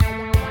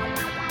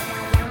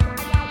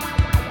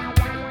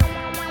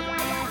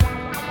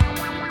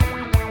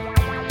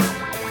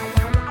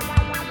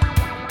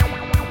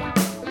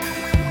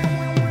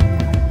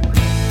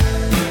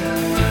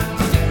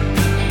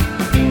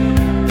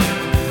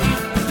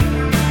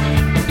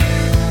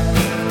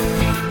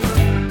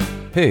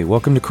Hey,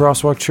 welcome to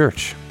Crosswalk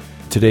Church.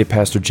 Today,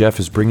 Pastor Jeff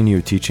is bringing you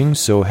a teaching,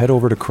 so head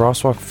over to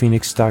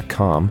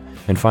crosswalkphoenix.com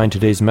and find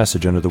today's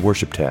message under the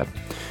Worship tab.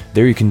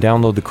 There you can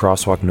download the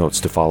Crosswalk notes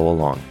to follow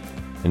along.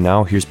 And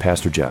now, here's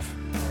Pastor Jeff.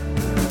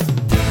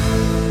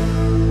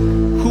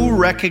 Who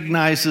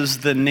recognizes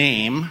the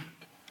name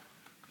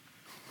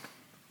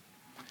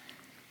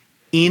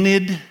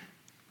Enid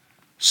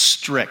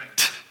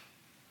Strict?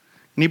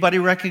 Anybody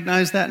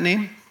recognize that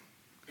name?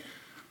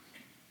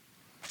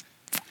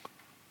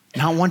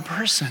 Not one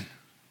person.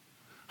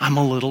 I'm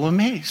a little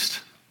amazed.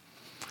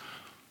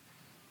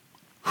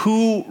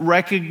 Who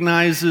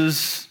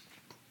recognizes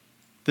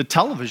the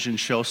television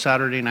show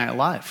Saturday Night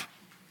Live?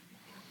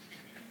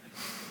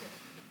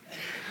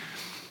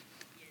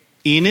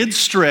 Enid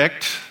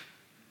Strict,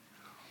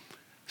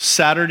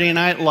 Saturday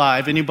Night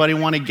Live. Anybody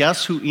want to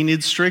guess who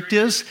Enid Strict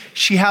is?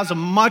 She has a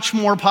much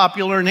more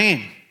popular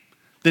name.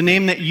 The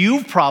name that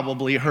you've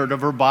probably heard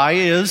of her by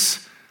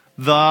is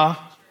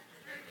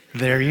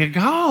There you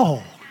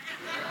go.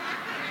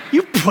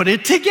 You put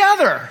it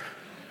together.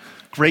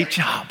 Great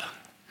job.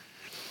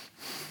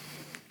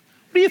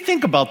 What do you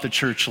think about the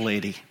church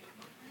lady?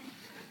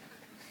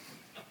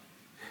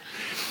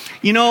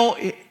 You know,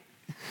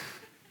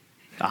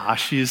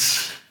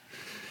 she's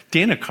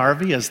Dana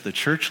Carvey as the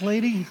church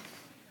lady.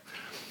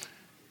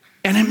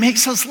 And it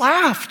makes us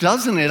laugh,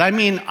 doesn't it? I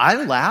mean,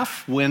 I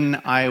laugh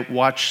when I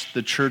watch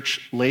the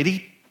church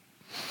lady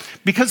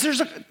because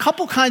there's a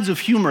couple kinds of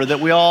humor that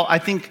we all, I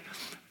think,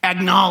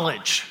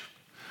 acknowledge.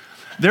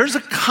 There's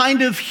a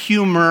kind of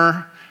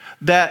humor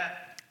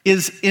that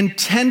is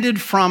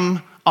intended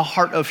from a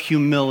heart of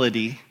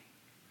humility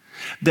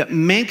that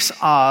makes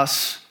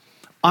us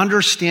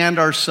understand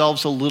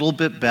ourselves a little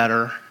bit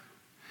better.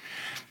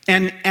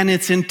 And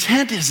its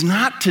intent is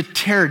not to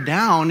tear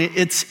down.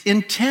 Its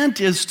intent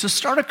is to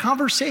start a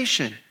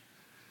conversation.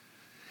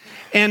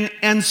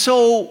 And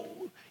so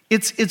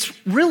it's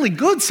really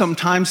good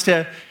sometimes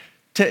to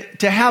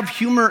have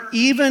humor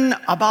even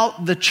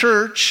about the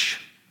church,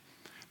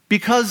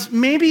 because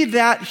maybe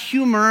that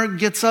humor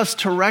gets us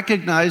to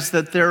recognize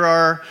that there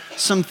are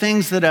some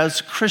things that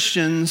as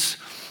Christians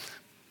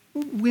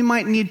we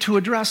might need to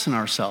address in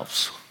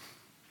ourselves.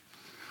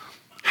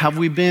 Have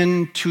we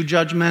been too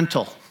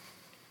judgmental?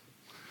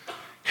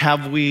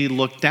 Have we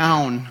looked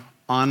down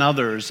on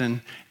others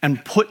and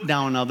put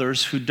down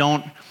others who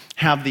don't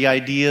have the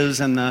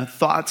ideas and the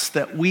thoughts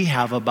that we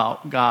have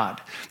about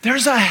God?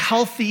 There's a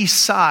healthy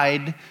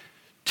side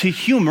to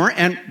humor,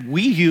 and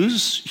we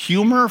use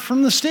humor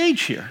from the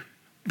stage here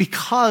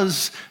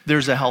because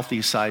there's a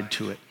healthy side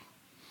to it.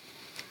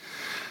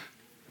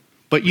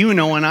 But you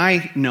know, and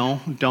I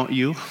know, don't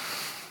you,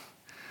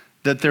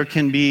 that there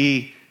can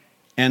be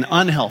an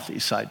unhealthy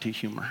side to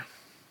humor.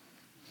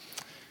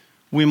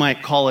 We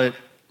might call it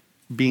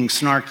being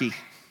snarky.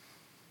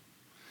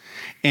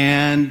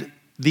 And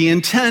the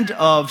intent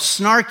of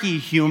snarky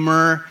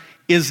humor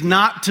is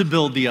not to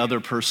build the other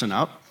person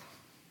up.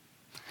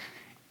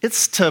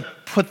 It's to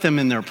put them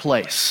in their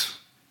place,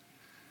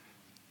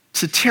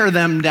 to tear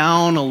them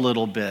down a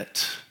little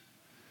bit,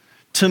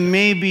 to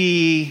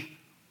maybe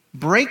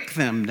break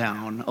them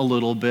down a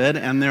little bit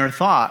and their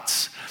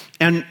thoughts.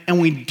 And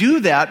we do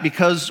that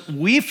because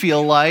we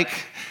feel like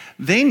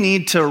they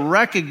need to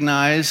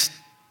recognize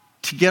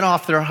to get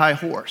off their high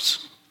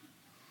horse.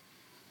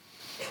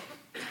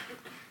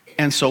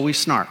 And so we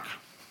snark.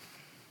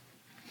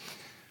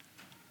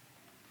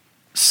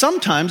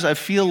 Sometimes I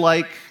feel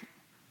like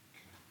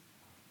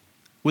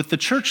with the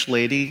church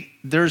lady,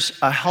 there's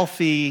a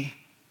healthy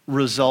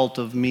result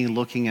of me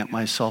looking at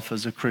myself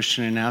as a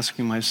Christian and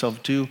asking myself,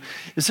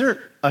 is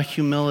there a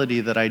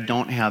humility that I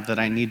don't have that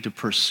I need to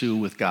pursue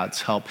with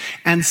God's help?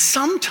 And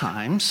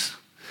sometimes,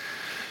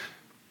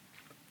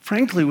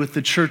 frankly, with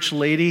the church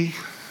lady,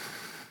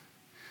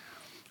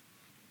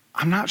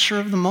 I'm not sure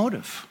of the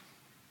motive.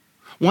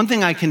 One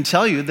thing I can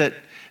tell you that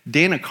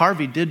Dana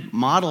Carvey did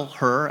model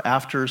her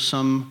after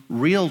some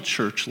real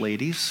church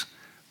ladies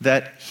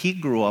that he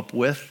grew up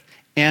with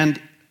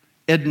and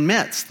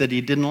admits that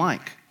he didn't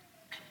like.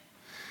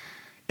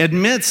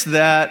 Admits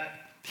that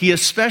he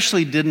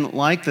especially didn't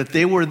like that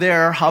they were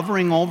there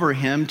hovering over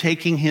him,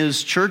 taking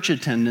his church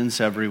attendance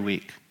every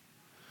week.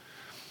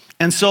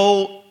 And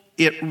so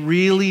it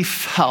really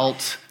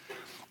felt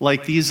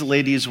like these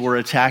ladies were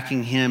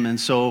attacking him, and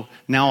so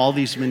now all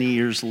these many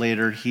years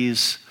later,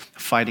 he's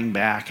fighting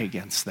back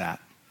against that.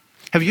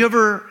 Have you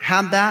ever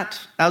had that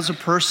as a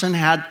person,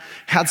 had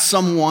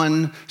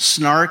someone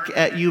snark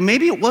at you?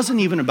 Maybe it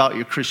wasn't even about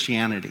your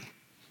Christianity.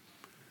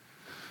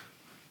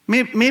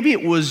 Maybe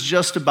it was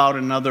just about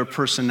another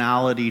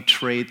personality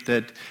trait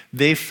that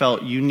they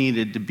felt you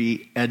needed to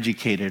be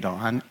educated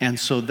on. And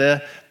so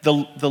the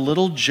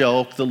little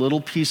joke, the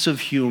little piece of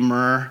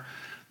humor,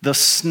 the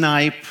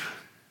snipe,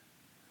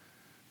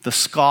 the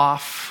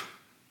scoff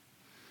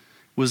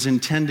was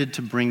intended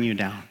to bring you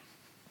down.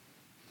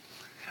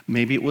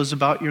 Maybe it was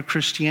about your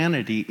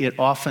Christianity. It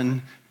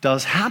often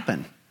does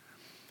happen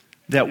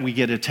that we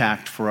get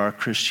attacked for our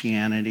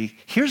Christianity.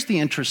 Here's the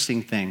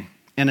interesting thing,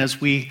 and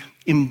as we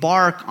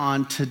embark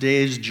on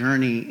today's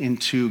journey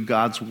into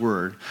God's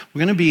Word, we're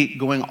going to be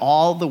going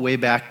all the way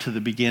back to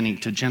the beginning,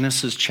 to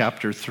Genesis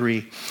chapter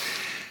 3.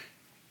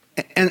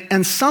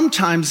 And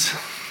sometimes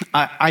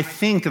I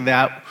think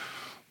that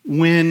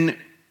when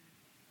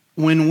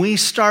we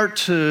start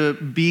to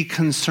be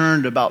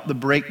concerned about the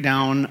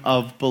breakdown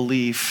of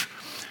belief,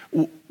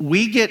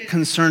 we get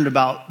concerned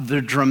about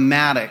the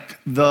dramatic,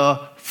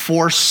 the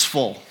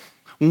forceful.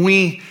 When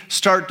we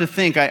start to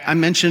think, I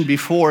mentioned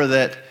before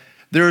that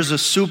there is a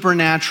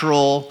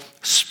supernatural,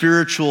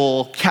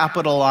 spiritual,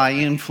 capital I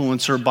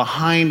influencer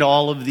behind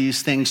all of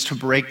these things to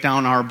break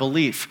down our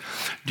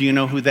belief. Do you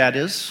know who that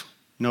is?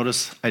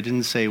 Notice I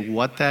didn't say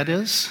what that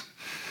is.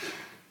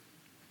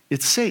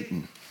 It's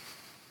Satan.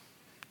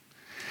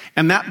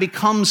 And that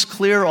becomes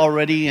clear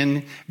already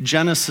in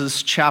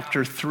Genesis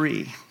chapter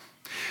 3.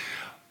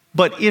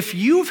 But if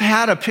you've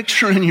had a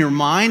picture in your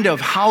mind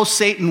of how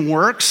Satan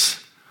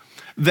works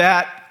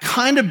that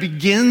kind of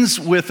begins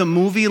with a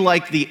movie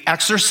like The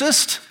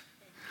Exorcist,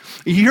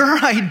 your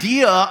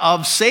idea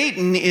of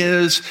Satan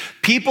is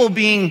people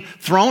being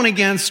thrown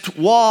against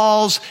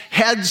walls,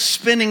 heads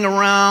spinning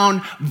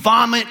around,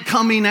 vomit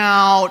coming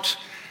out,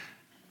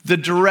 the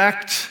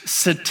direct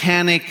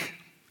satanic,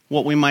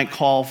 what we might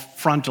call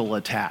frontal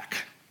attack.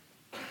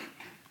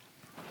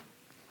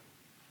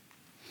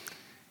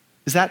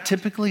 Is that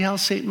typically how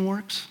Satan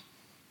works?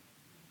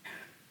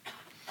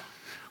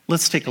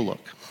 Let's take a look.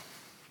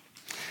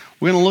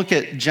 We're going to look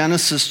at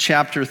Genesis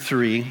chapter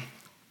 3.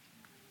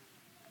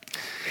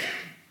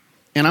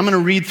 And I'm going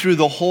to read through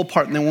the whole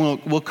part, and then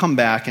we'll come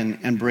back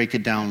and break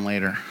it down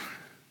later.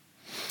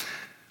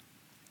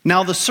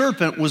 Now the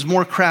serpent was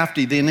more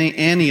crafty than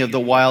any of the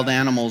wild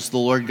animals the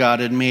Lord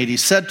God had made. He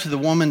said to the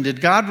woman, "Did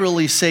God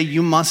really say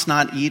you must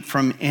not eat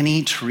from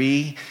any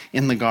tree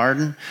in the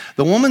garden?"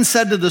 The woman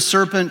said to the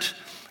serpent,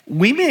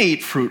 "We may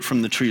eat fruit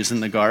from the trees in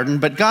the garden,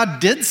 but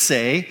God did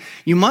say,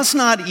 you must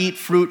not eat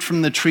fruit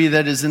from the tree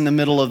that is in the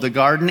middle of the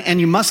garden,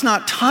 and you must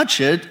not touch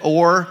it,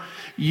 or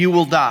you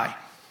will die."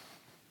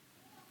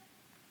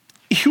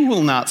 "You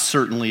will not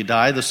certainly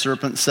die," the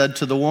serpent said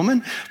to the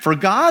woman, "for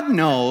God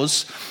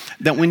knows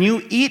that when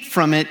you eat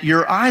from it,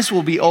 your eyes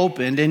will be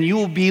opened, and you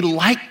will be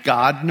like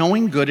God,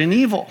 knowing good and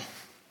evil."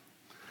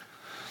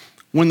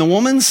 When the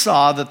woman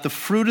saw that the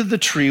fruit of the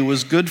tree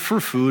was good for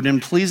food and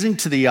pleasing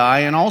to the eye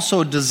and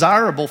also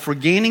desirable for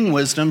gaining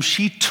wisdom,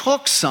 she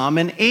took some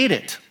and ate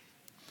it.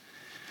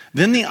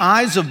 Then the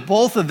eyes of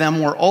both of them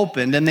were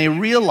opened, and they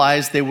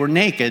realized they were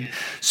naked,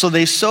 so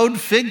they sewed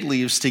fig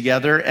leaves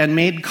together and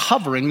made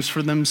coverings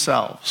for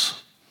themselves.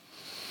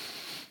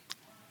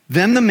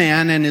 Then the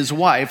man and his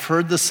wife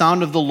heard the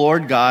sound of the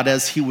Lord God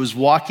as he was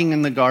walking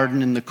in the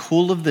garden in the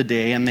cool of the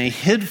day, and they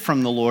hid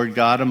from the Lord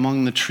God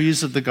among the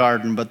trees of the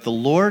garden. But the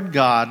Lord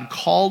God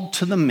called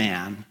to the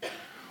man,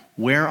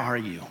 "Where are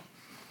you?"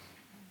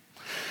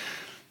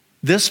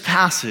 This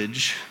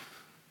passage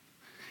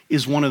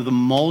is one of the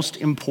most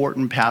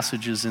important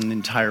passages in the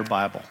entire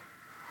Bible,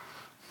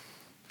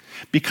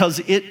 because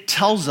it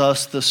tells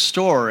us the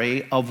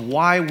story of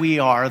why we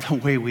are the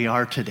way we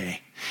are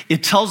today.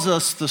 It tells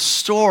us the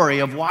story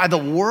of why the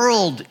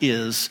world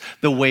is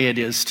the way it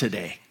is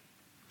today.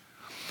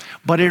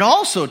 But it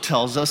also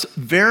tells us,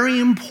 very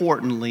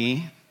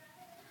importantly,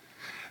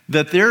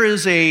 that there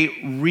is a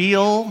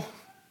real,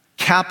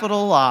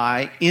 capital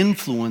I,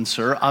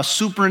 influencer, a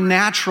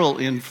supernatural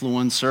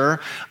influencer,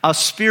 a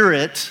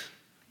spirit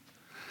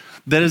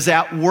that is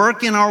at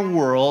work in our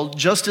world,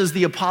 just as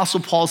the Apostle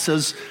Paul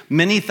says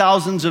many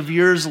thousands of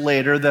years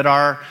later that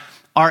our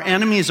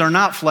enemies are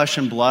not flesh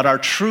and blood. Our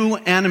true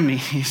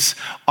enemies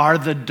are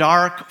the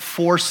dark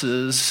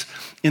forces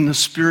in the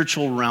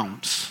spiritual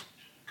realms.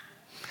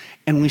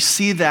 And we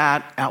see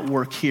that at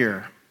work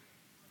here.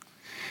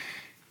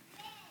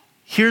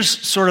 Here's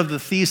sort of the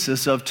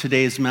thesis of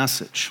today's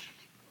message.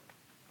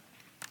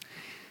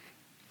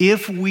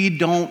 If we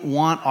don't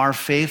want our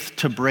faith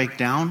to break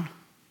down,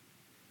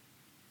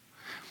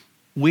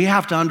 we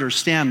have to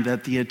understand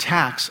that the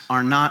attacks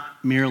are not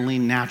merely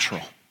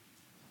natural.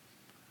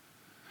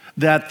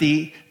 That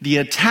the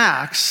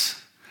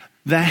attacks,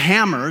 the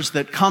hammers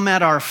that come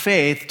at our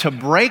faith to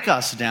break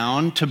us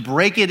down, to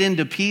break it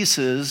into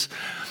pieces,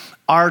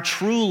 are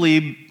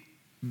truly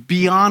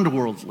beyond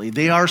worldly.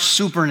 They are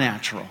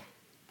supernatural.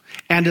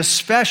 And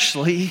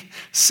especially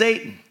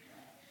Satan.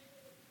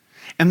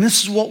 And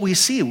this is what we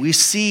see. We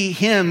see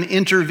him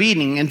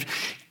intervening. And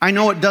I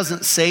know it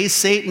doesn't say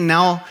Satan.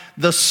 Now,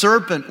 the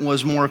serpent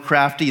was more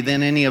crafty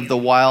than any of the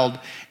wild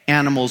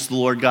animals the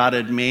Lord God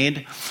had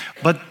made.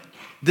 But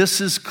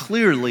this is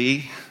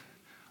clearly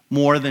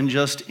more than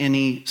just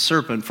any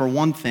serpent. For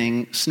one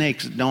thing,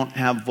 snakes don't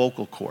have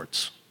vocal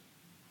cords.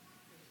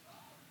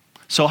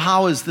 So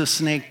how is this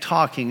snake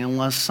talking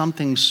unless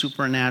something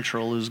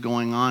supernatural is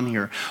going on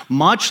here?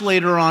 Much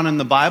later on in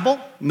the Bible,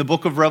 in the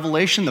book of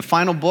Revelation, the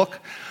final book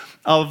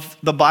of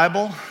the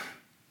Bible,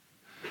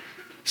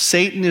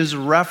 Satan is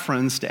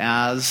referenced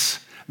as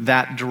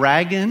that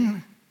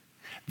dragon,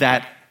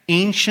 that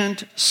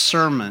ancient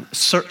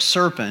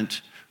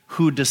serpent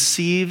who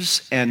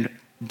deceives and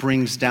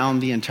brings down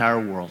the entire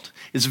world.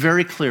 It's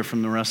very clear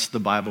from the rest of the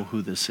Bible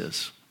who this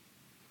is.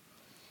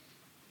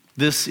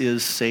 This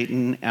is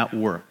Satan at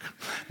work.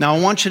 Now, I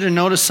want you to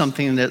notice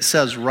something that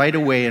says right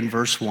away in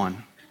verse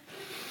 1.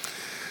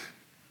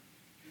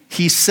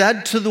 He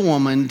said to the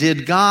woman,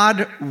 "Did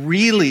God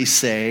really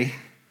say,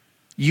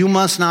 'You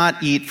must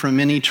not eat from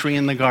any tree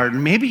in the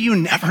garden'?" Maybe you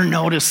never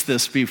noticed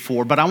this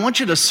before, but I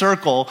want you to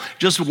circle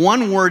just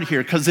one word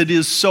here because it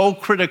is so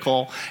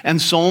critical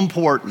and so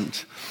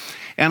important.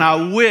 And I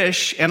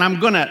wish, and I'm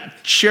going to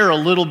share a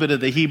little bit of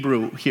the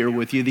Hebrew here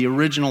with you, the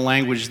original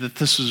language that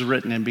this was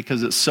written in,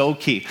 because it's so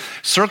key.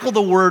 Circle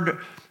the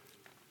word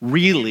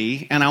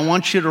 "really," and I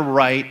want you to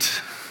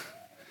write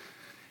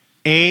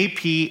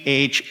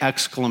APH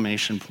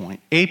exclamation point.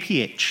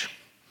 APH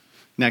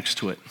next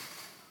to it.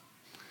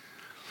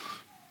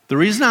 The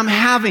reason I'm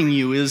having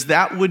you is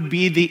that would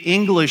be the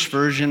English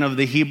version of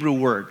the Hebrew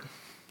word.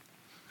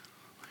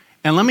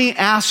 And let me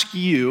ask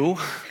you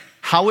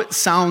how it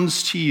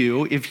sounds to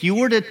you if you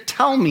were to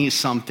tell me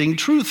something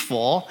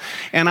truthful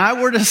and I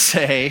were to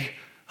say,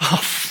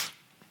 "Uff.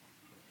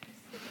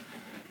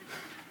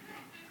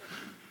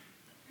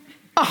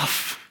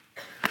 Uff.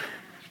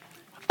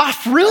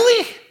 Uff,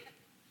 really?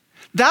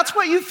 That's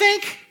what you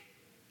think?"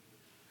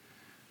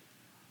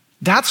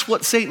 That's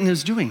what Satan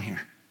is doing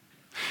here.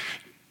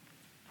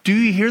 Do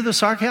you hear the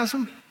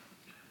sarcasm?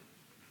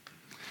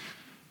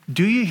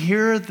 Do you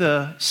hear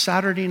the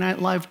Saturday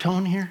Night Live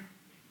tone here?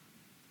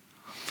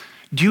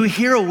 Do you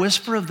hear a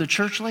whisper of the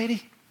church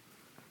lady?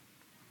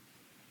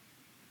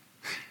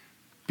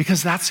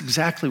 Because that's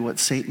exactly what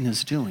Satan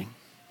is doing.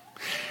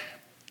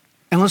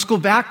 And let's go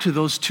back to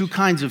those two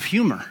kinds of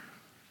humor.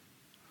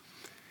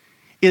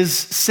 Is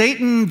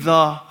Satan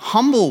the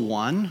humble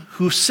one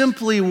who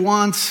simply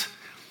wants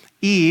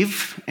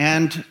Eve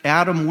and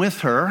Adam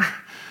with her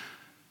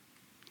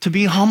to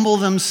be humble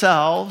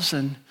themselves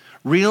and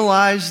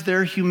realize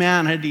their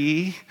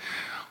humanity?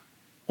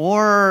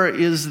 Or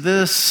is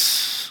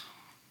this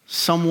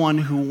someone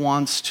who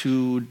wants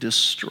to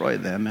destroy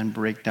them and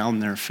break down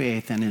their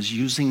faith and is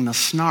using the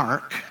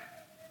snark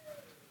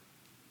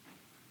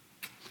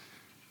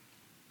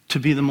to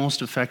be the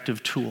most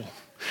effective tool?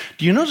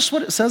 Do you notice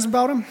what it says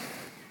about him?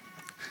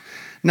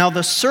 Now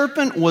the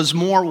serpent was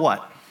more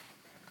what?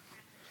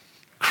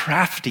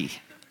 Crafty.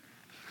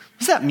 What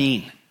does that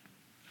mean?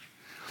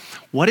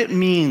 What it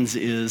means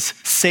is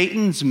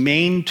Satan's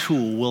main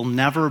tool will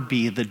never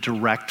be the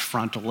direct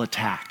frontal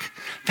attack.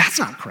 That's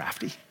not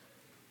crafty.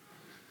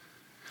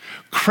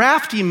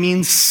 Crafty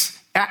means,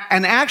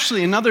 and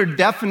actually another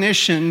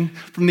definition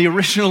from the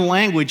original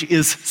language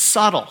is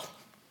subtle.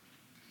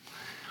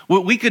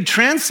 We could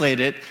translate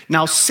it,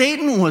 now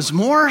Satan was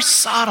more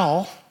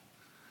subtle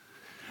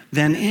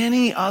than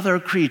any other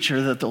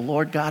creature that the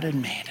Lord God had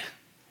made.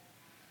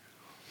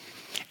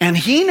 And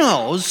he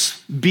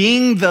knows,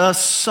 being the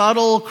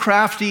subtle,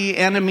 crafty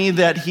enemy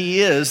that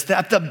he is,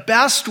 that the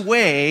best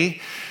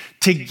way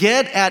to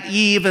get at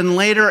Eve and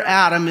later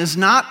Adam is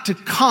not to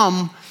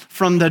come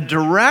from the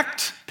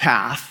direct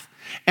path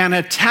and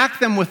attack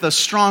them with a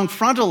strong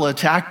frontal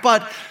attack,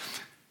 but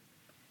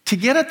to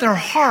get at their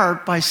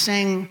heart by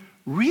saying,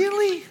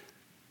 "Really?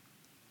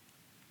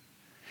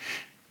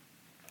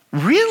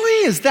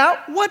 Really? Is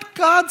that what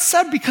God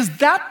said? Because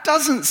that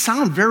doesn't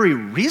sound very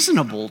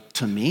reasonable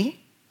to me.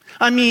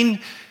 I mean,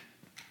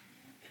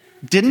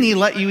 didn't he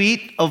let you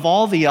eat of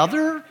all the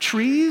other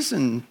trees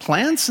and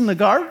plants in the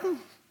garden?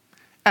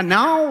 And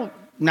now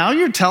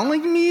you're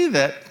telling me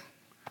that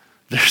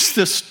there's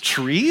this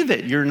tree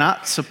that you're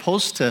not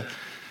supposed to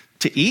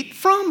eat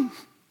from?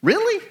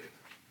 Really?"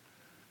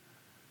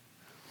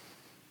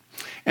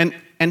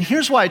 And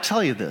here's why I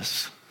tell you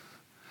this.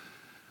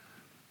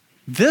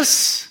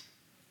 This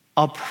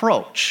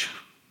approach,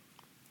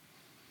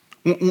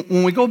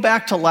 when we go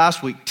back to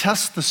last week,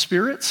 test the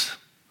spirits,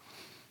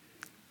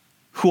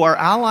 who are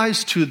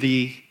allies to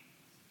the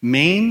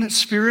main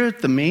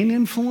spirit, the main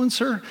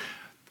influencer,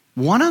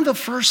 one of the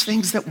first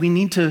things that we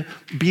need to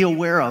be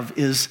aware of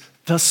is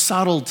the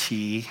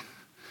subtlety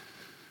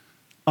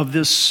of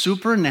this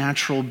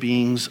supernatural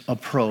being's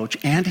approach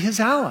and his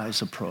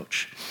allies'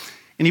 approach.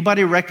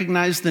 Anybody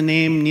recognize the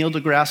name Neil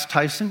deGrasse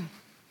Tyson?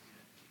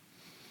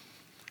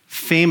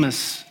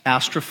 Famous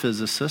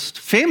astrophysicist.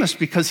 Famous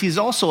because he's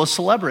also a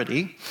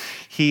celebrity.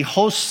 He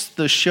hosts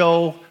the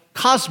show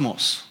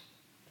Cosmos.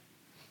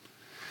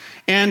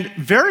 And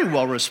very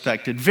well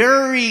respected,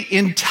 very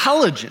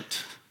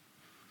intelligent.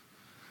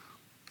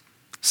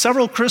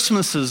 Several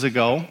Christmases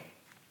ago,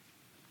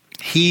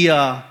 he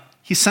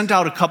sent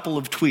out a couple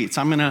of tweets.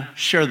 I'm going to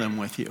share them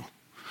with you.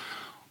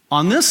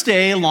 On this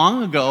day,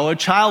 long ago, a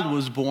child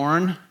was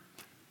born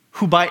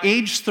who by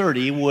age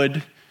 30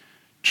 would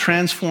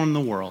transform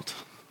the world.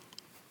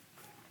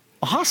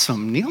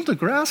 Awesome, Neil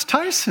deGrasse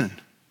Tyson.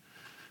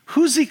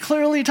 Who's he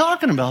clearly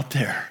talking about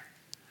there?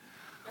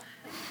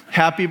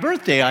 Happy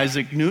birthday,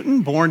 Isaac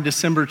Newton, born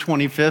December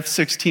 25th,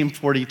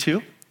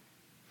 1642.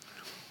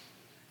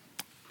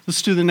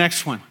 Let's do the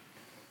next one.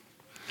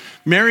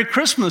 Merry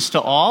Christmas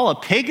to all, a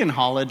pagan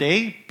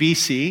holiday,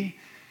 BC,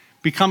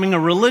 becoming a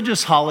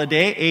religious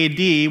holiday,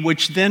 AD,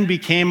 which then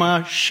became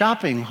a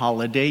shopping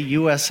holiday,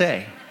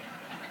 USA.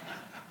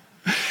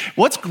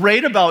 What's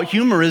great about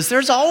humor is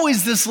there's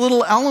always this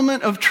little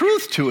element of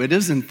truth to it,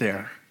 isn't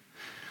there?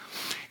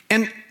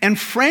 And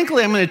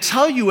frankly, I'm going to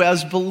tell you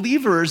as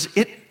believers,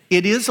 it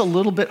is a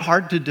little bit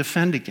hard to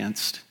defend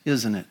against,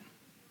 isn't it?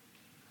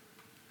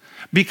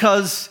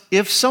 Because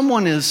if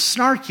someone is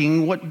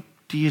snarking, what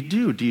do you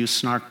do? Do you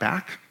snark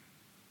back?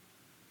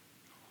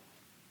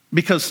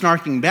 Because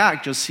snarking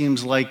back just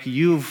seems like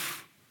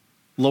you've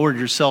lowered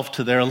yourself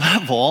to their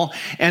level.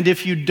 And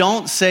if you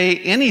don't say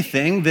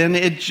anything, then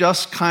it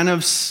just kind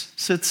of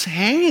sits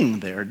hanging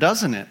there,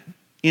 doesn't it?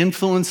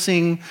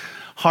 Influencing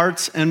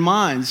hearts and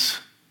minds.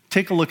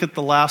 Take a look at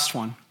the last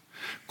one.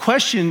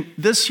 Question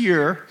this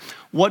year,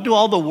 what do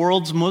all the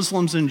world's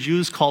Muslims and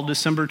Jews call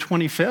December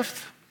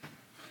 25th?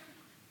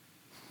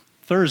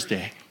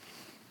 Thursday.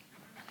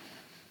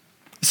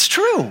 It's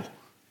true.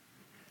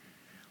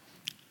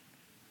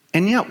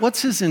 And yet,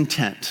 what's his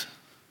intent?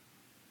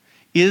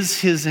 Is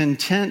his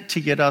intent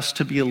to get us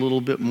to be a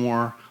little bit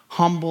more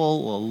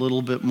humble, a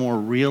little bit more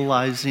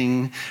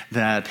realizing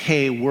that,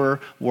 hey, we're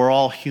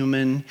all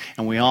human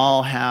and we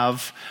all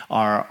have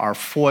our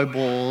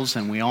foibles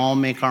and we all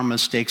make our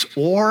mistakes?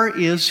 Or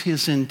is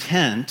his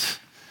intent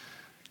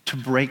to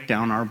break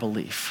down our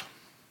belief?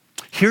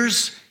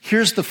 Here's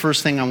the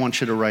first thing I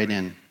want you to write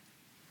in.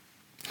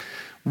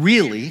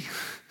 Really?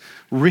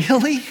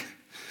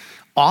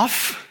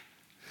 Off?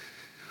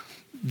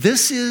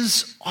 This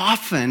is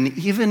often,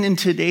 even in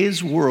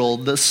today's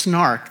world, the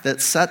snark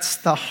that sets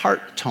the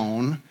heart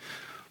tone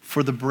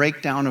for the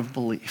breakdown of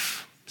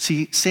belief.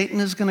 See, Satan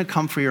is going to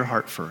come for your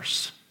heart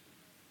first.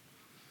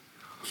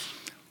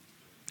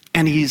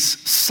 And he's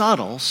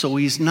subtle, so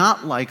he's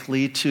not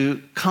likely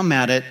to come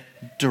at it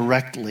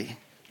directly.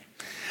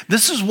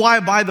 This is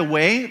why, by the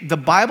way, the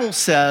Bible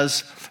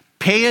says,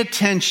 pay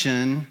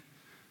attention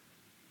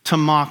to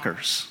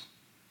mockers.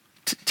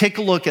 Take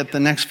a look at the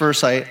next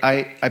verse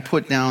I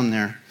put down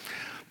there.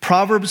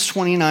 Proverbs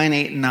 29,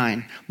 8 and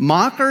 9.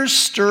 Mockers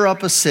stir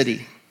up a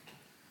city,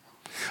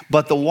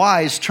 but the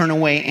wise turn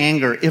away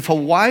anger. If a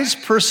wise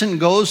person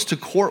goes to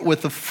court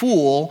with a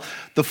fool,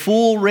 the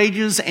fool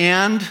rages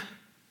and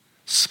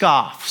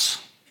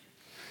scoffs,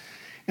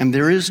 and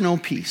there is no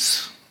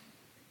peace.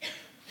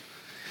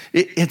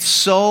 It's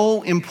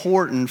so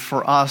important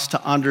for us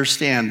to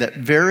understand that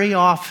very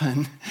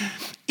often,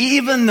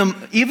 even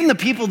the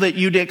people that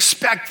you'd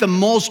expect the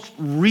most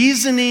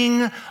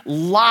reasoning,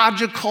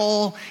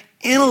 logical,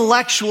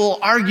 intellectual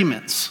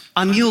arguments,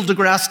 Neil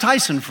deGrasse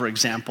Tyson, for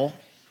example,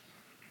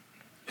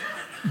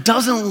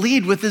 doesn't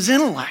lead with his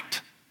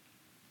intellect.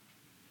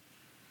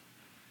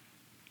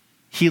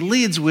 He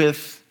leads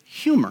with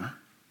humor.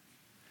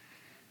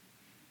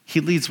 He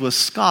leads with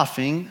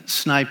scoffing,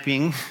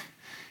 sniping,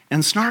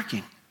 and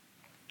snarking.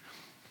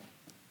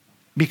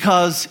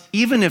 Because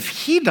even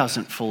if he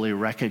doesn't fully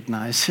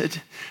recognize it,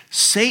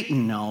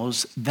 Satan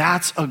knows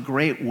that's a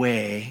great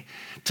way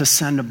to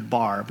send a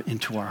barb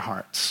into our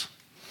hearts.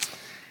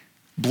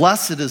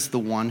 Blessed is the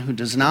one who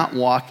does not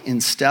walk in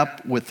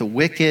step with the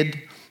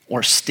wicked,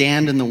 or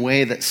stand in the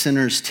way that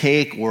sinners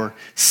take, or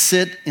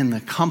sit in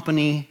the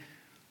company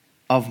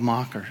of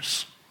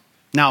mockers.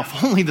 Now,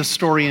 if only the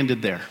story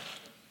ended there.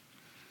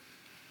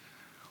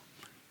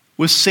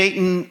 With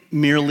Satan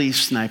merely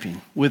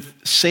sniping, with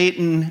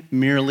Satan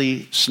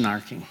merely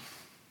snarking.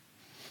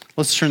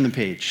 Let's turn the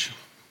page.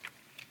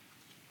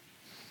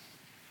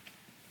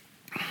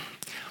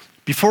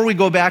 Before we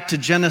go back to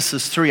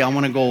Genesis 3, I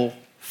want to go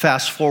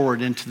fast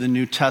forward into the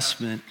New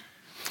Testament.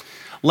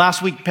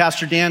 Last week,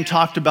 Pastor Dan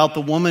talked about the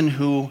woman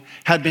who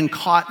had been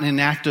caught in an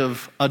act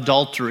of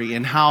adultery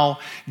and how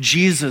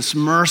Jesus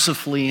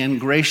mercifully and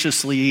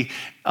graciously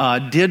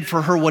did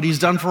for her what he's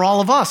done for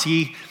all of us.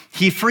 He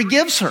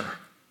forgives her.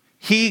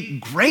 He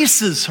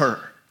graces her.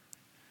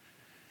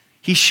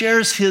 He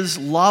shares his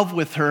love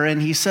with her, and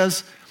he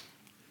says,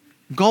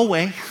 go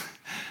away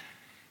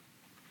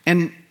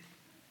and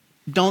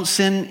don't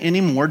sin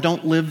anymore.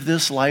 Don't live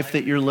this life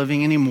that you're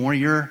living anymore.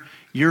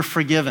 You're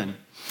forgiven.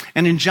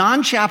 And in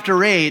John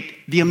chapter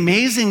 8, the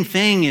amazing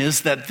thing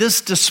is that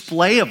this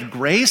display of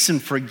grace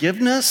and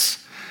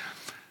forgiveness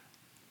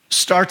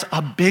starts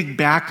a big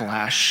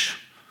backlash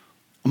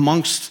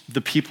amongst the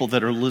people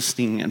that are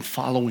listening and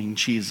following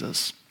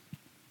Jesus.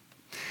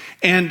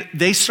 And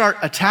they start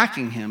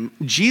attacking him.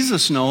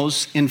 Jesus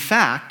knows, in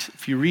fact,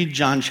 if you read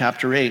John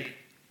chapter 8,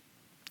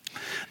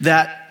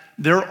 that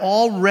they're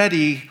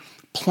already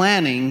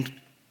planning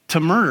to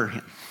murder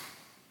him.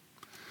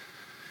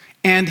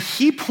 And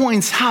he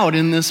points out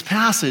in this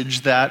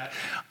passage that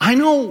I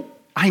know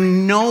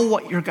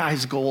what your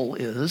guys' goal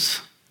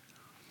is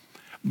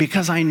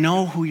because I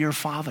know who your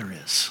father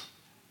is.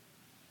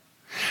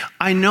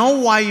 I know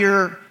why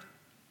you're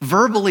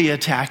verbally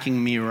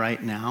attacking me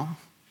right now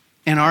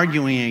and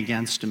arguing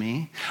against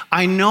me.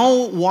 I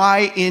know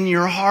why in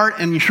your heart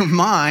and your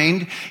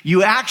mind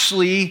you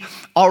actually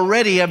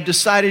already have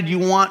decided you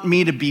want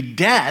me to be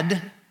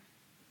dead,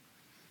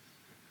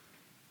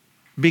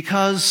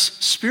 because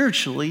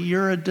spiritually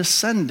you're a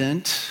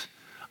descendant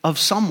of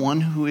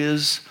someone who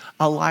is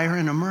a liar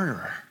and a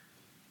murderer.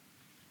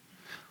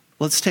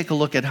 Let's take a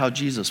look at how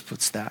Jesus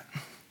puts that.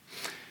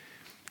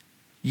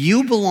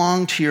 You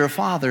belong to your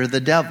father, the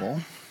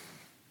devil,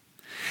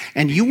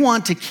 and you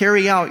want to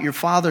carry out your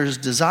father's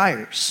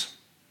desires.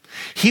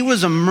 He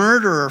was a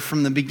murderer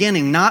from the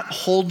beginning, not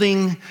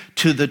holding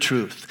to the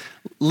truth.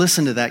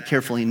 Listen to that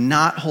carefully,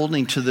 not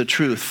holding to the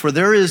truth. For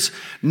there is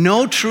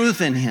no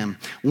truth in him.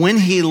 When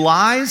he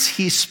lies,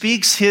 he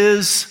speaks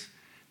his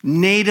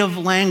native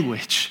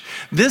language.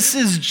 This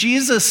is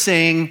Jesus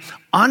saying,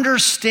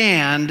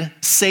 understand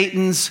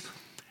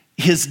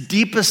his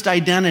deepest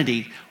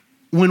identity.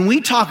 When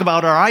we talk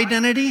about our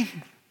identity,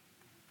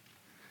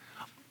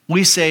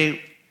 we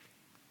say,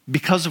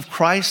 because of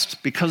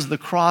Christ, because of the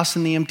cross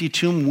and the empty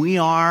tomb, we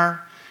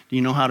are, do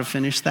you know how to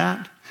finish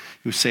that?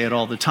 You say it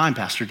all the time.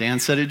 Pastor Dan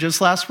said it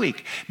just last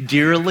week.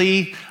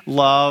 Dearly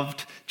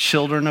loved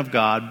children of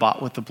God,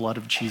 bought with the blood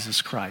of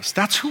Jesus Christ.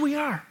 That's who we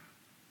are.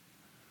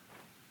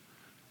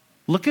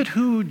 Look at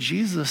who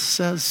Jesus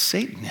says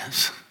Satan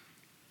is.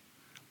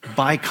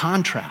 By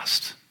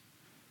contrast,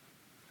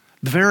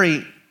 the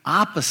very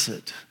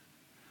opposite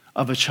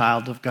of a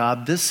child of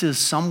God. This is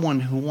someone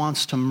who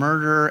wants to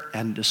murder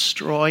and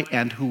destroy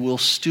and who will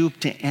stoop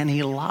to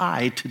any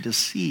lie to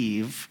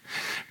deceive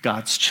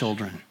God's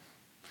children.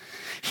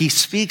 He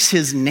speaks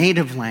his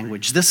native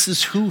language. This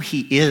is who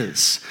he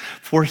is.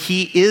 For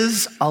he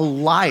is a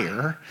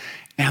liar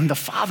and the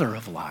father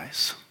of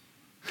lies.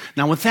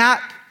 Now with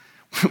that,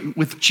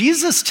 with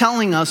Jesus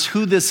telling us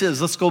who this is,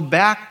 let's go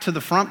back to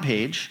the front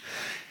page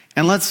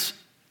and let's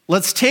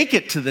take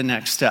it to the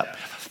next step.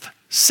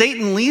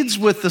 Satan leads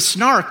with the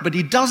snark, but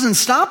he doesn't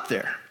stop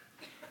there.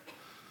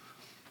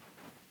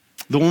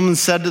 The woman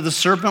said to the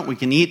serpent, we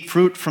can eat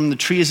fruit from the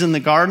trees in the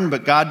garden,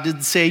 but God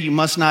did say you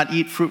must not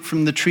eat fruit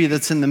from the tree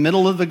that's in the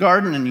middle of the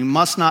garden, and you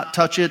must not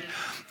touch it,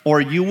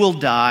 or you will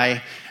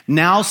die.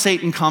 Now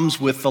Satan comes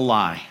with the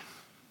lie.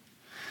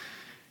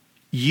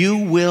 You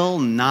will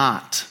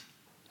not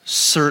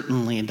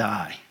certainly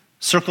die.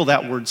 Circle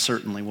that word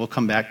certainly. We'll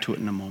come back to it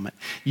in a moment.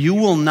 You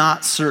will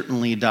not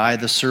certainly die,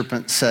 the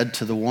serpent said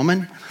to the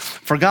woman.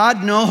 For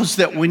God knows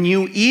that when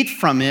you eat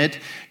from it,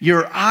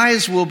 your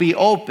eyes will be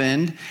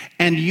opened,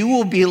 and you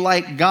will be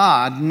like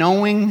God,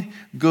 knowing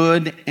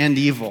good and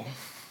evil.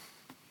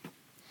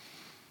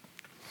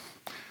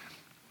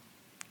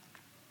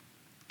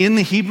 In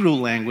the Hebrew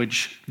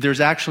language,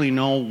 there's actually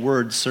no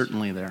word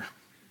certainly there.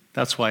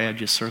 That's why I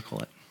just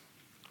circle it.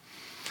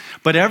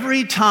 But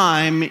every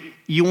time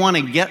you want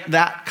to get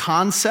that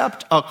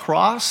concept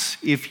across,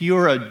 if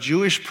you're a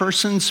Jewish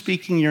person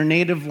speaking your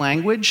native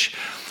language,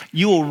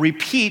 you will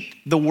repeat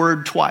the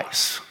word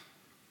twice.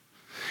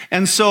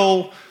 And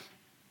so,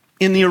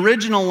 in the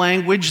original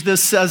language,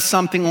 this says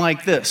something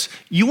like this.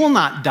 You will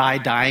not die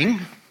dying.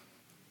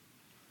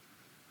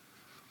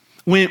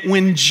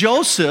 When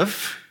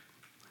Joseph,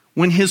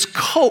 when his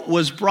coat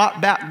was brought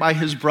back by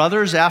his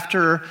brothers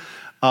after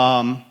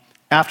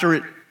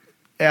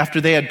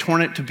they had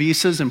torn it to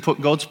pieces and put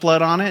goat's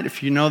blood on it,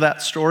 if you know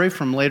that story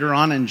from later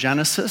on in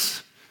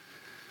Genesis,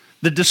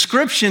 the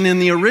description in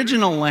the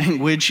original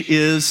language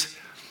is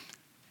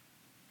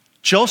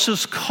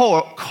Joseph's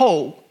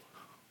coat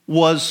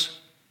was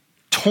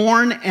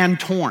torn and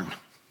torn.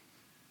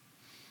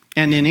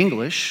 And in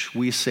English,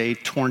 we say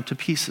torn to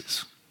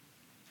pieces.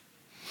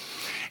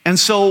 And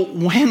so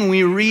when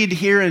we read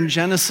here in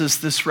Genesis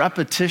this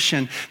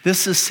repetition,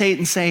 this is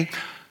Satan saying,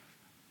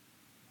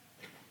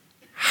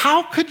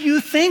 how could you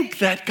think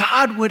that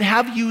God would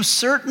have you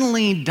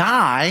certainly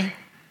die?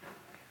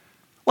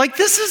 Like,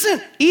 this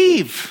isn't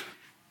Eve.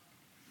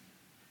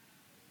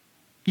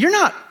 You're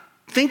not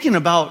thinking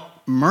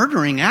about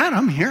murdering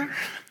Adam here.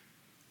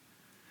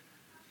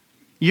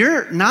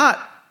 You're not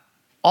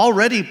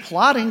already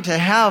plotting to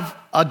have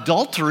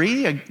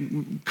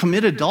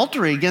commit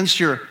adultery against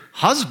your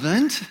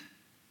husband.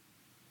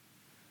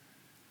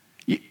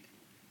 You're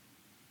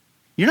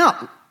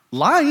not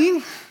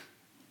lying.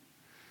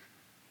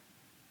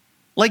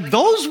 Like,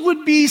 those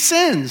would be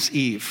sins,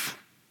 Eve.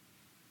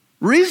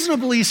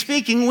 Reasonably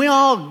speaking, we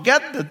all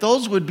get that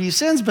those would be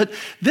sins, but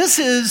this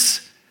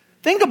is,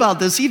 think about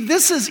this, Eve,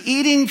 this is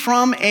eating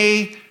from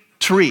a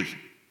tree.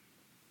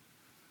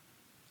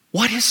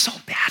 What is so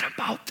bad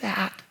about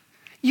that?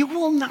 You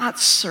will not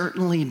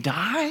certainly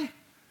die.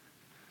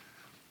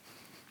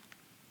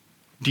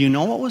 Do you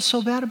know what was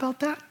so bad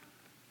about that?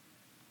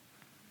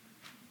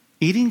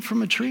 Eating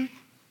from a tree?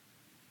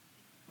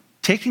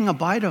 Taking a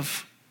bite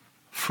of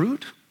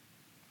fruit?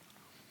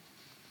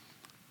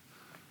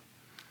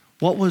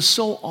 What was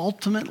so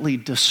ultimately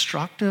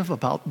destructive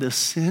about this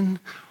sin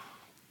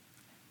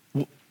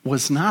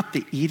was not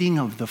the eating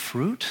of the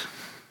fruit,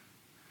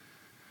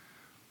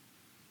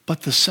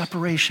 but the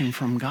separation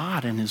from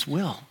God and His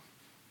will.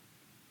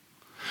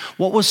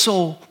 What was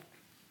so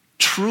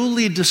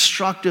truly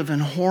destructive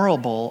and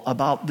horrible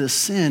about this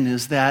sin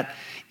is that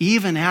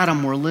Eve and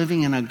Adam were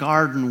living in a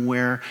garden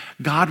where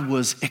God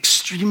was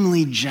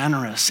extremely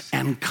generous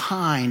and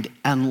kind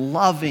and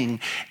loving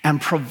and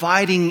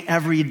providing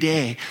every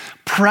day,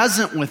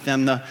 present with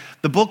them.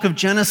 The book of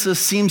Genesis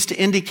seems to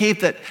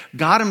indicate that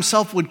God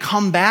himself would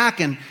come back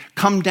and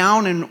come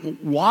down and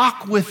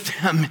walk with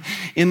them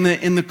in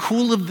the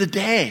cool of the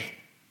day.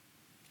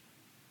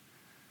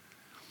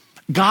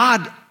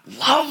 God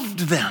loved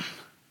them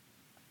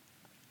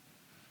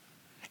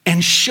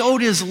and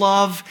showed his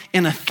love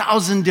in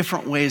 1,000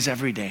 different ways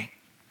every day.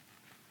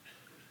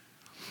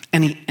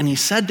 And he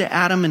said to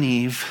Adam and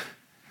Eve,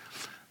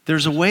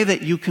 there's a way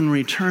that you can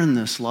return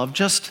this love.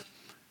 Just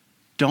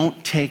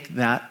don't take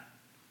that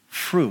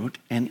fruit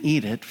and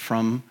eat it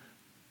from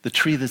the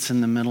tree that's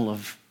in the middle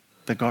of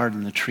the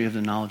garden, the tree of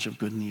the knowledge of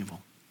good and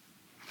evil.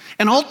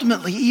 And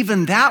ultimately,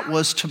 even that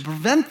was to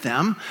prevent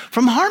them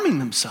from harming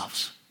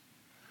themselves.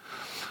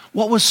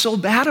 What was so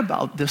bad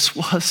about this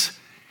was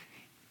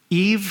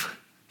Eve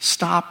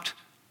stopped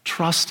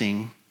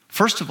trusting,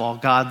 first of all,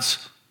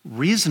 God's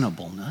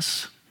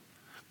reasonableness.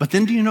 But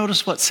then do you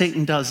notice what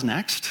Satan does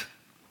next?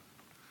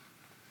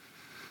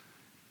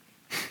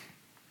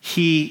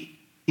 He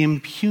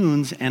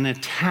impugns and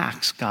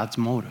attacks God's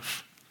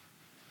motive.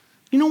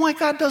 You know why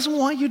God doesn't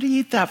want you to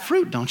eat that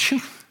fruit, don't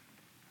you?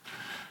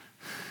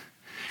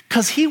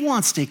 Because he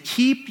wants to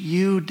keep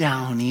you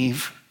down,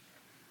 Eve.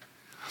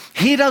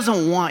 He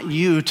doesn't want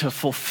you to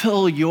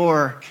fulfill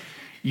your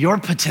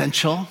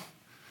potential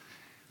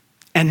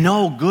and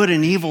know good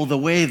and evil the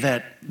way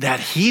that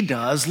he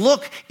does.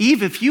 Look,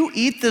 Eve, if you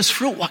eat this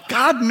fruit, what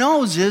God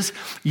knows is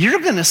you're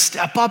going to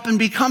step up and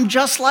become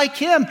just like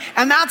him.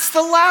 And that's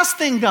the last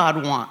thing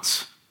God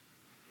wants.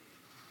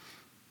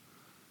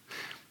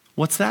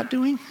 What's that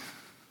doing?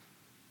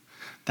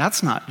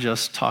 That's not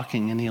just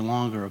talking any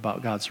longer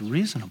about God's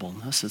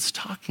reasonableness. It's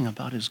talking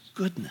about his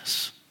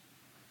goodness.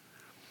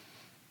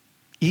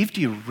 Eve,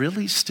 do you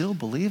really still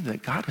believe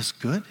that God is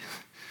good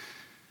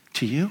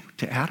to you,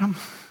 to Adam?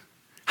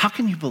 How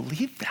can you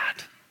believe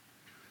that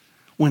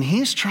when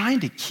he's trying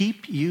to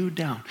keep you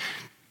down?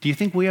 Do you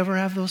think we ever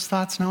have those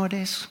thoughts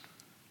nowadays?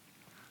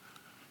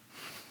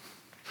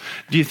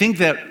 Do you think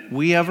that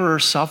we ever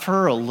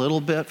suffer a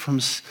little bit from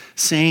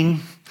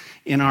saying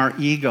in our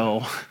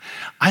ego,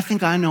 I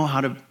think I know how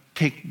to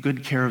take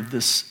good care of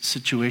this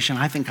situation.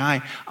 I think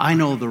I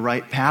know the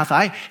right path.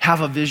 I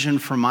have a vision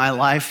for my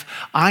life.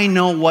 I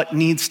know what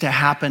needs to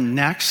happen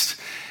next.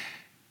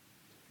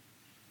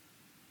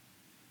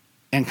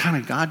 And kind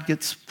of God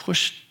gets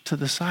pushed to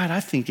the side. I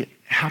think it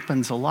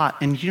happens a lot.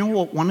 And you know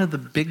what one of the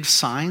big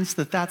signs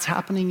that that's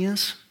happening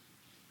is?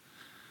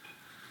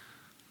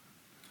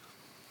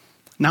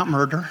 Not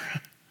murder,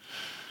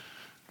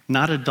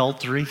 not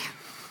adultery,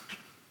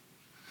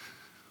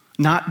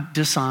 not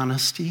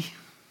dishonesty.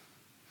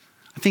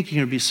 I think you're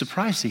going to be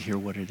surprised to hear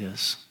what it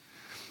is.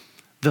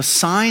 The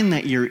sign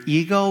that your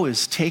ego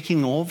is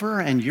taking over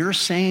and you're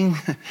saying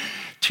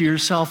to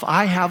yourself,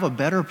 I have a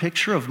better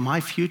picture of my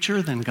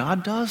future than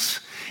God does.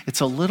 It's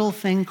a little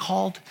thing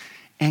called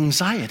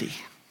anxiety.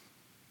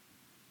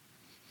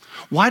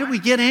 Why do we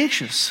get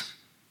anxious?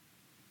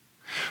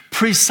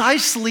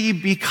 Precisely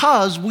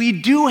because we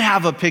do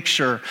have a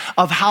picture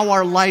of how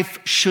our life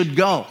should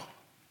go.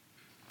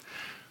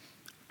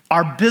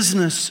 Our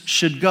business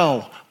should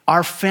go.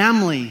 Our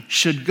family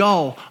should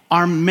go.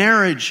 Our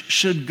marriage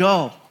should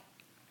go.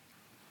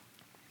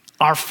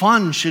 Our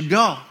fun should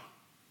go.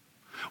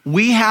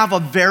 We have a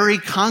very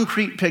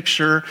concrete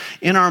picture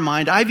in our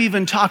mind. I've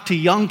even talked to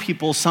young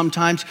people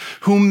sometimes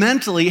who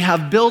mentally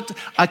have built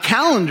a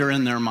calendar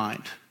in their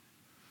mind.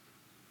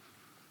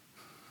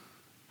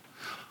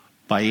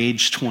 By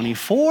age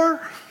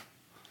 24,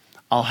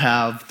 I'll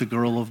have the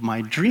girl of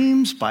my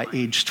dreams. By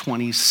age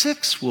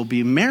 26, we'll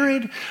be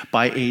married.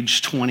 By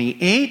age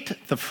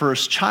 28, the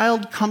first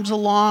child comes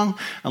along,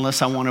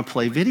 unless I want to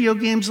play video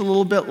games a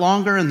little bit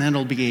longer, and then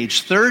it'll be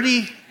age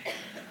 30.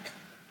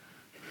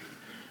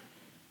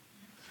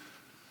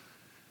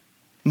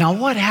 Now,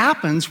 what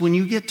happens when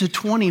you get to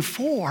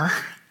 24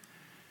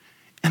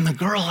 and the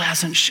girl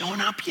hasn't shown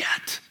up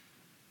yet?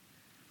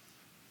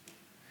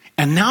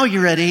 And now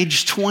you're at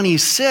age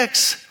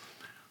 26,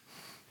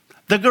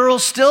 the girl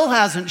still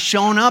hasn't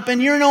shown up,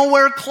 and you're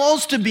nowhere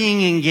close to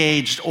being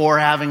engaged or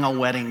having a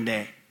wedding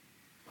day.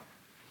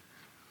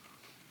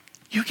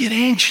 You get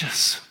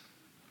anxious.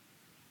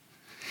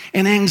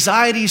 And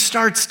anxiety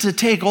starts to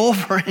take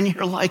over, and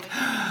you're like,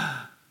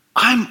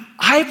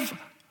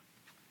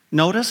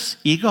 notice,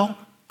 ego,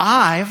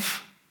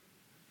 I've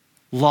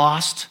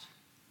lost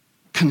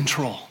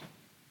control.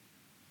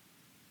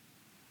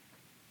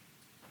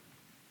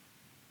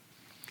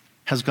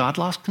 Has God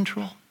lost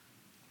control?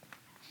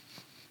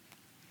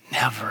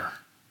 Never.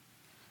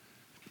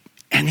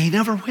 And he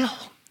never will.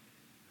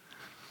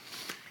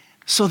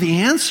 So the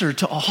answer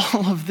to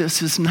all of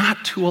this is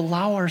not to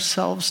allow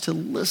ourselves to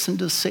listen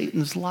to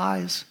Satan's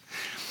lies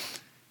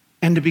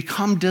and to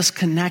become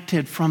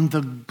disconnected from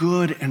the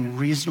good and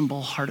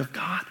reasonable heart of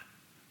God,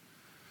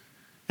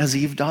 as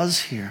Eve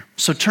does here.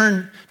 So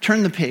turn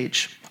the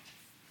page.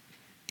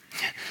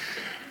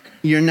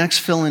 Your next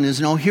fill-in is,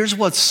 no, here's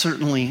what's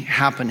certainly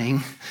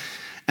happening.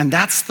 And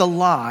that's the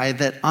lie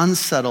that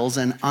unsettles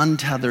and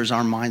untethers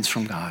our minds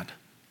from God.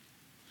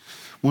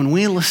 When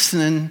we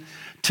listen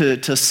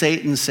to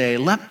Satan say,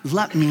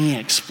 let me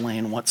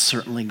explain what's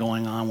certainly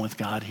going on with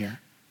God here.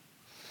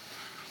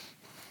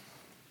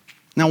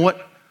 Now,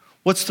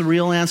 what's the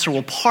real answer?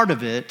 Well, part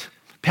of it,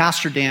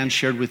 Pastor Dan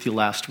shared with you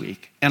last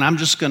week. And I'm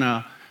just going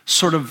to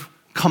sort of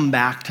come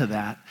back to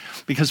that.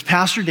 Because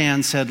Pastor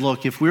Dan said,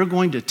 look, if we're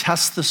going to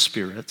test the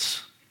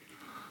spirits,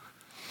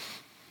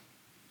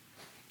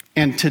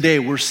 and today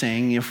we're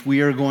saying if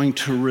we are going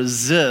to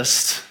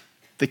resist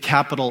the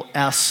capital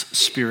S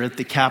spirit,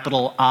 the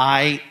capital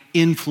I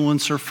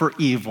influencer for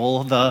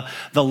evil, the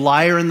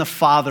liar and the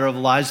father of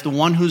lies, the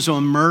one who's a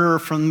murderer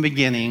from the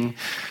beginning,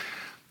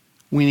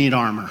 we need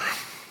armor.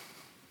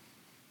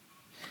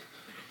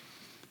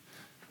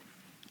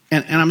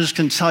 And I'm just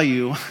going to tell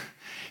you,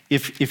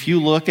 if you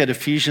look at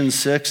Ephesians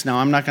 6, now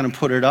I'm not going to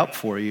put it up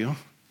for you,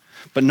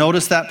 but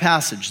notice that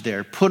passage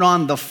there. Put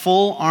on the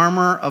full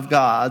armor of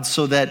God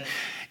so that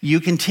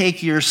you can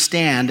take your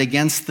stand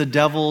against the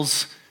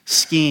devil's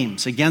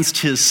schemes, against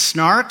his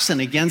snarks and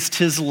against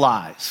his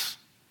lies.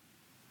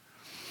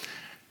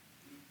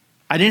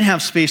 I didn't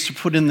have space to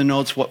put in the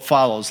notes what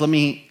follows. Let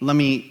me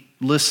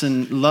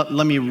listen,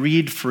 let me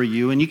read for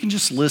you, and you can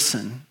just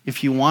listen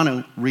if you want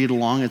to read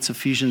along. It's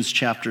Ephesians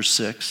chapter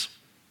 6.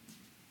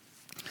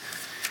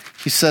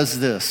 He says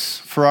this,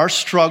 "For our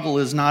struggle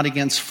is not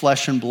against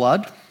flesh and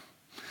blood,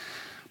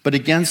 but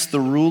against the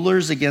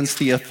rulers, against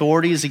the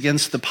authorities,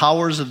 against the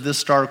powers of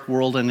this dark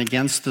world, and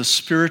against the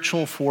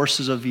spiritual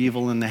forces of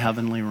evil in the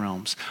heavenly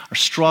realms." Our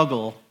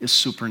struggle is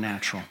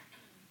supernatural,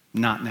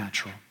 not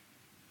natural.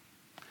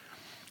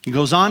 He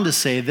goes on to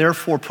say,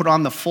 "Therefore put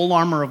on the full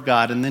armor of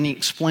God," and then he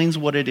explains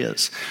what it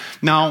is.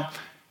 Now,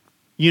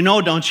 you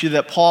know, don't you,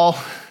 that Paul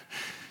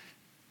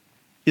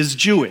is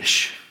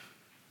Jewish.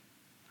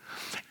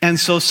 And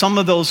so some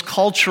of those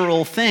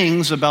cultural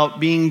things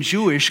about being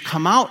Jewish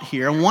come out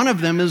here. And one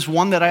of them is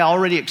one that I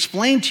already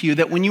explained to you,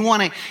 that when you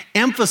want to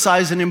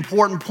emphasize an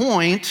important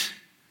point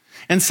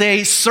and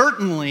say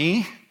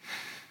certainly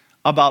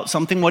about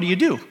something, what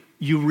do?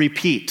 You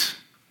repeat.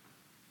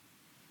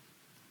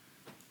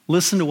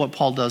 Listen to what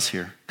Paul does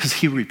here, because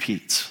he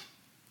repeats.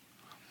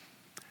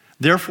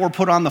 "Therefore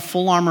put on the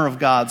full armor of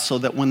God so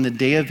that when the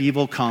day of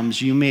evil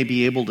comes, you may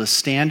be able to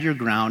stand your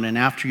ground, and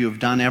after you have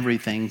done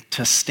everything,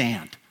 to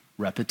stand."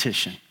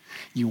 Repetition.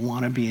 You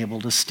want to be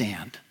able to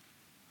stand.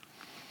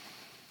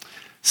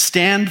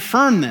 "Stand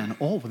firm then."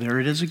 Oh, there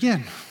it is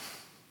again.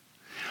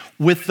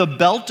 "With the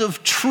belt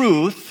of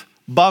truth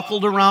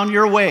buckled around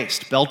your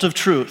waist." Belt of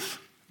truth.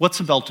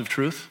 What's a belt of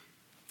truth?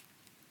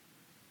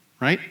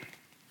 Right?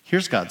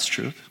 Here's God's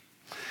truth.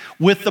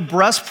 "With the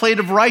breastplate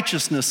of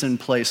righteousness in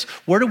place."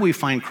 Where do we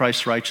find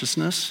Christ's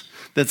righteousness?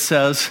 That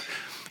says,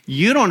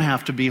 you don't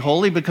have to be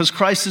holy because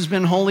Christ has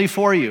been holy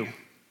for you.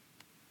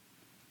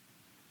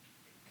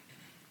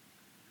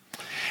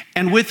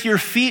 "And with your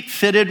feet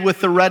fitted with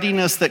the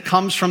readiness that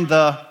comes from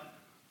the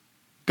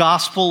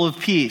gospel of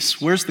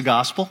peace." Where's the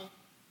gospel?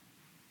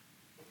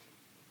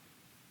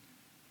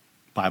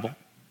 Bible.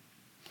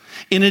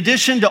 "In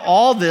addition to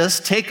all this,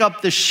 take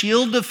up the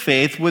shield of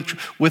faith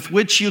with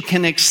which you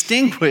can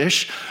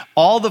extinguish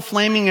all the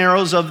flaming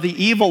arrows of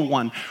the evil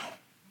one."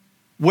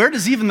 Where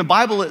does even the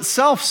Bible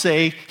itself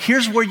say,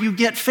 here's where you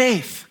get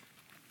faith?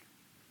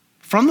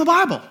 From the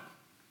Bible.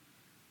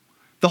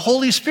 The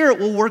Holy Spirit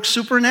will work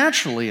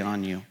supernaturally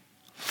on you.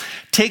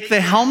 "Take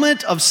the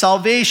helmet of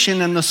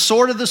salvation and the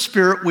sword of the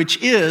Spirit, which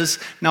is,"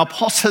 now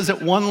Paul says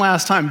it one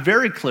last time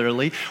very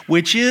clearly,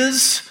 "which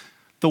is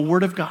the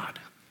Word of God."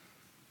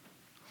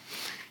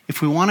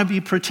 If we want to be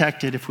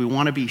protected, if we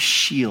want to be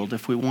shielded,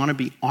 if we want to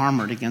be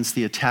armored against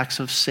the attacks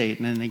of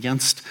Satan and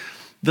against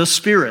the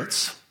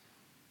spirits,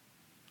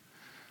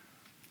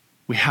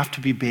 we have to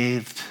be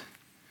bathed,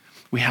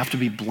 we have to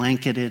be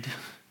blanketed,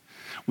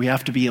 we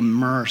have to be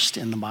immersed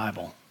in the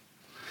Bible.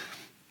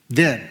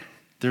 Then,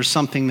 there's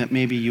something that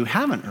maybe you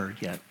haven't heard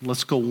yet.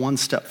 Let's go one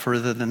step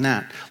further than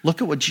that.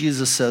 Look at what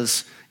Jesus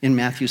says in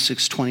Matthew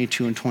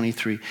 6:22 and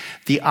 23.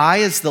 "The eye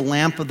is the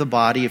lamp of the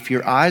body. If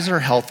your eyes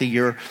are healthy,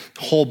 your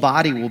whole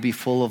body will be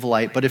full of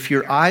light. But if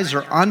your eyes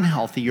are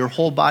unhealthy, your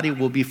whole body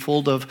will be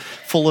full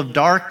of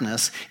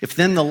darkness. If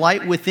then the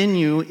light within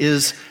you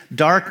is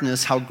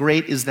darkness, how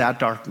great is that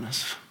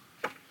darkness?"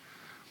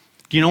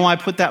 Do you know why I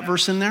put that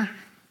verse in there?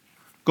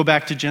 Go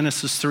back to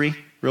Genesis 3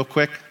 real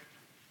quick.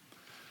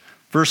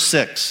 Verse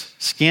 6,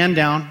 scan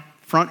down,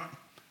 front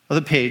of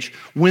the page.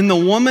 When the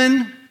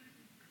woman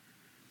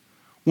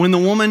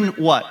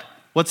what?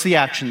 What's the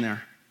action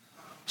there?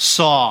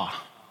 Saw.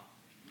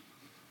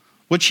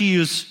 What'd she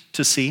use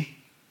to see?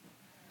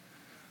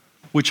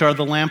 Which are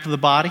the lamp of the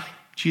body,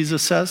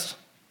 Jesus says.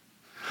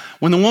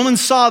 "When the woman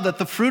saw that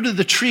the fruit of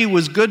the tree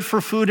was good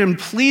for food and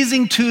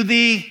pleasing to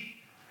the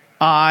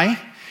eye,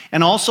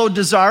 and also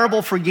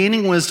desirable for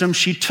gaining wisdom,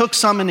 she took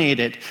some and ate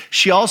it.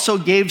 She also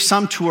gave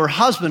some to her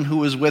husband who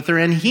was with her,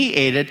 and he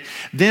ate it.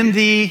 Then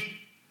the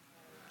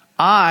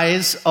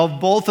eyes of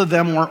both of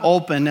them were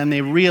opened, and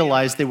they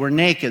realized they were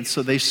naked.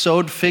 So they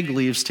sewed fig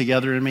leaves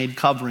together and made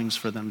coverings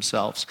for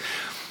themselves."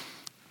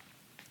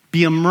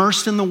 Be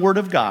immersed in the Word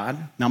of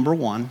God, number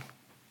one.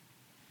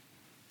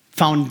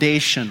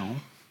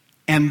 Foundational.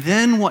 And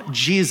then what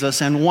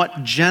Jesus and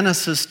what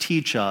Genesis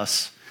teach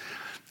us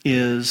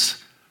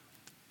is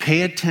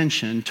pay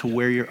attention to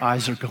where your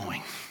eyes are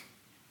going.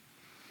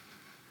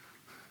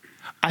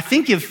 I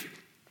think if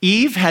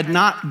Eve had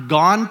not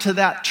gone to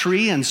that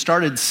tree and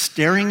started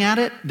staring at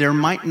it, there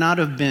might not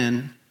have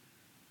been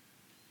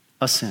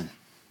a sin.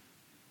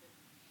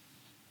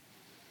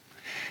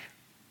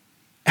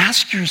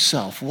 Ask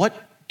yourself, what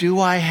do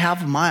I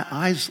have my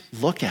eyes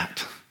look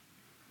at?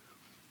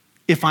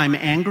 If I'm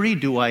angry,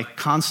 do I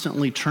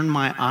constantly turn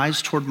my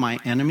eyes toward my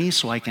enemy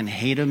so I can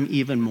hate him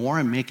even more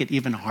and make it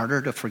even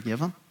harder to forgive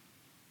him?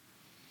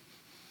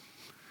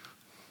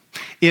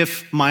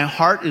 If my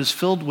heart is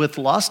filled with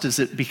lust, is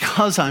it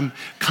because I'm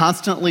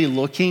constantly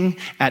looking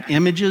at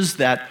images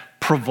that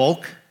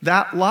provoke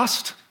that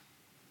lust?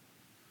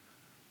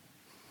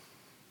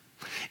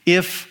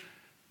 If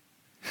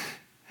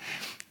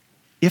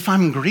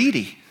I'm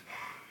greedy,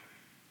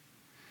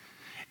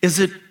 is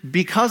it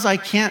because I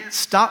can't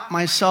stop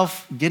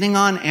myself getting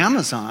on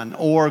Amazon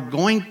or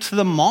going to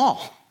the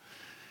mall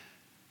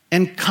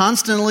and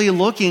constantly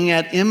looking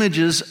at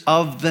images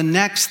of the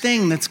next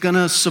thing that's going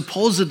to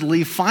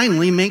supposedly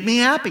finally make me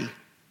happy?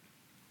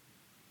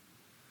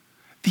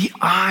 The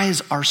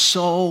eyes are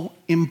so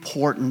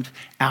important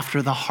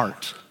after the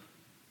heart.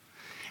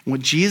 What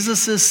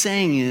Jesus is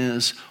saying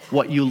is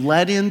what you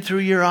let in through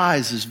your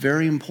eyes is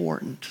very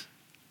important.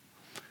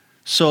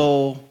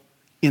 So,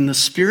 in the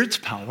Spirit's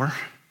power,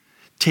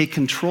 take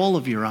control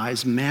of your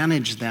eyes,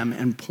 manage them,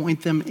 and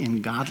point them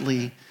in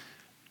godly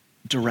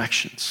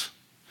directions.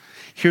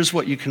 Here's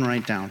what you can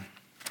write down.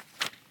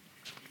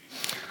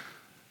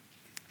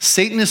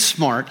 Satan is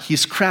smart,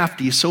 he's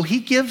crafty, so he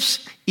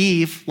gives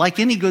Eve, like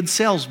any good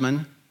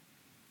salesman,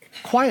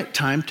 quiet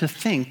time to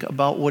think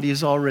about what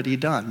he's already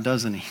done,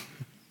 doesn't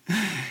he?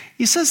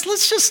 He says,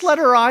 let's just let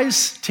our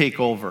eyes take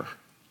over.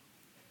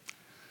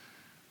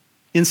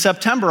 In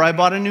September, I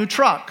bought a new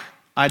truck.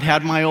 I'd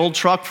had my old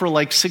truck for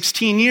like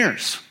 16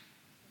 years.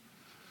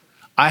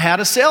 I had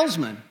a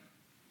salesman.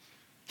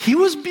 He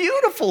was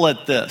beautiful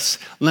at this.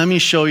 Let me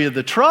show you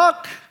the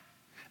truck.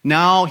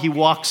 Now he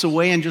walks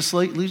away and just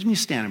leaves me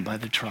standing by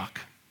the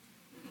truck.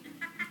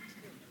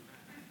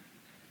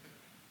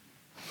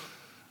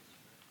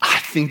 I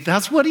think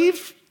that's what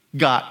Eve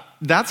got.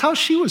 That's how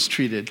she was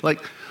treated.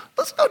 Like,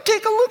 let's go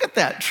take a look at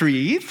that tree,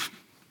 Eve.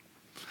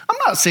 I'm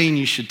not saying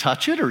you should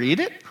touch it or eat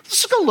it.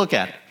 Let's go look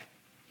at it.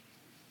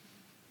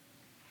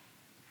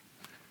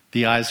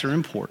 The eyes are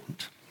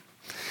important.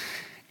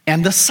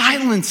 And the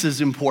silence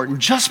is important.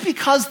 Just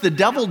because the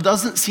devil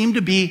doesn't seem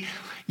to be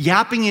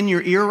yapping in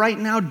your ear right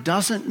now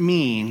doesn't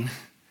mean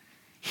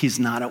he's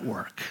not at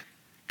work,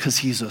 because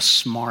he's a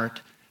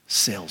smart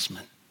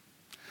salesman.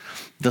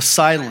 The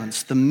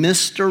silence, the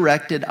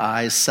misdirected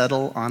eyes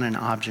settle on an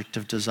object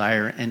of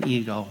desire and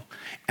ego,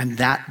 and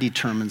that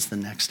determines the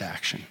next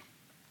action.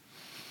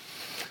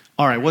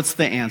 All right, what's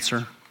the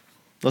answer?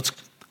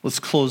 Let's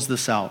close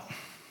this out.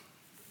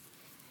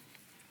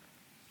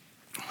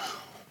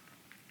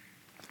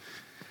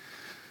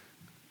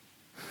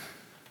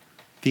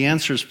 The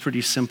answer is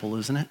pretty simple,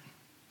 isn't it?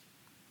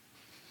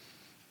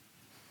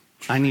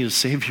 I need a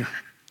Savior.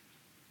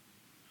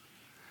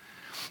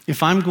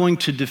 If I'm going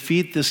to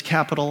defeat this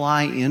capital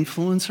I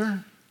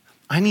influencer,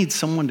 I need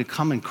someone to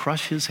come and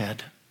crush his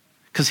head,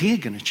 because he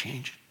ain't going to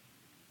change.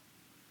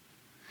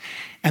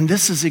 And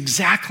this is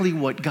exactly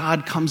what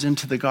God comes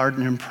into the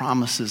garden and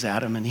promises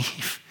Adam and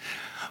Eve.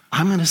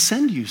 I'm going to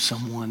send you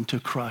someone to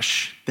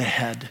crush the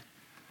head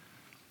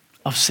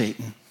of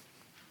Satan,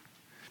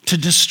 to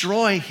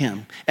destroy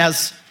him.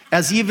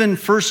 As even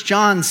 1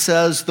 John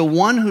says, the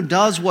one who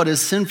does what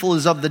is sinful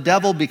is of the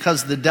devil,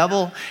 because the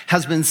devil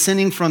has been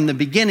sinning from the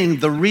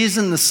beginning. The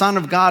reason the Son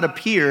of God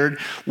appeared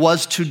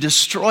was to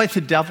destroy the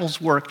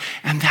devil's work.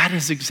 And that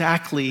is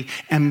exactly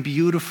and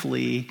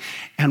beautifully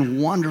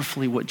and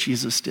wonderfully what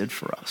Jesus did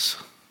for us.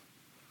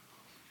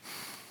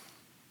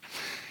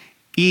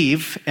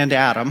 Eve and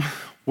Adam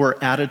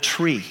were at a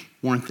tree,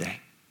 weren't they?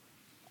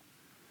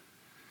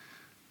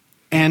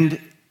 And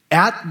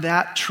at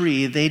that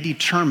tree, they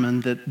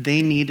determined that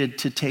they needed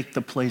to take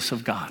the place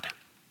of God.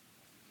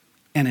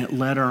 And it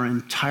led our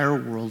entire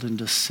world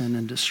into sin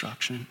and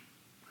destruction.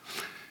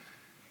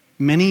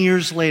 Many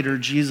years later,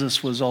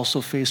 Jesus was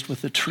also faced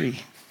with a tree.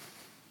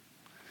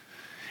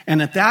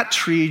 And at that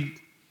tree,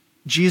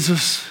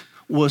 Jesus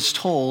was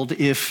told,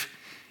 if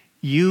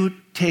you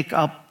take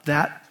up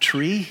that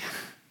tree,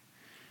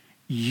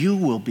 you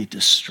will be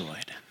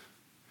destroyed.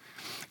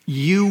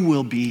 You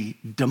will be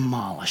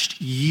demolished.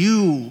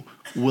 You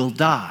will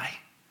die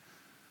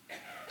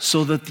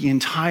so that the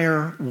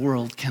entire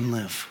world can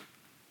live.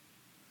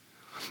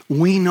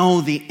 We know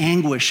the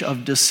anguish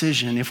of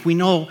decision. If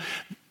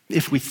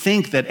we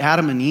think that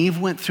Adam and Eve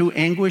went through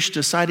anguish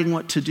deciding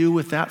what to do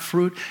with that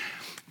fruit,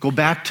 go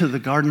back to the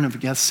Garden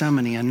of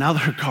Gethsemane,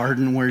 another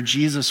garden where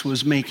Jesus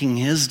was making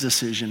his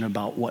decision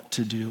about what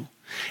to do,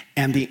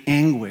 and the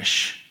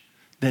anguish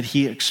that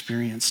he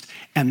experienced,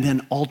 and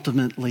then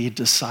ultimately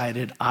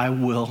decided, I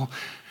will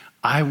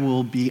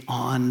be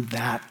on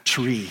that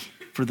tree.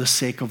 for the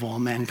sake of all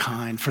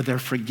mankind, for their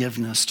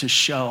forgiveness, to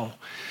show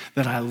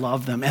that I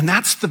love them. And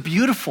that's the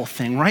beautiful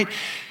thing, right?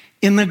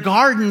 In the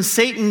garden,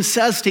 Satan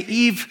says to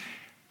Eve,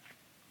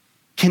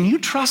 can you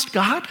trust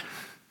God?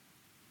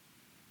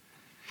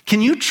 Can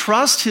you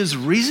trust his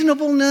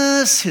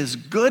reasonableness, his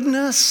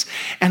goodness?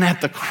 And at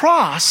the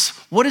cross,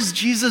 what does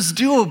Jesus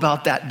do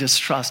about that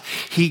distrust?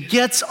 He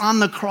gets on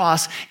the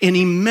cross in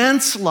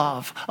immense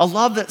love, a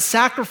love that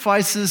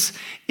sacrifices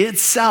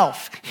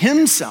itself,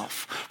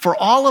 himself, for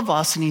all of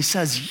us. And he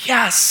says,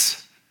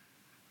 yes,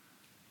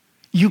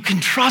 you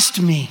can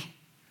trust me.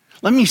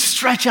 Let me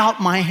stretch out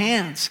my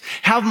hands,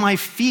 have my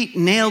feet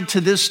nailed to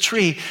this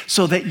tree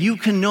so that you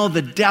can know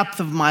the depth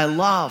of my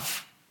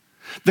love,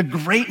 the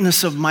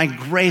greatness of my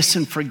grace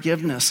and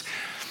forgiveness,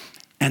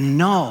 and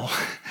know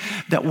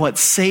that what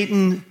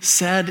Satan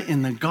said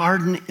in the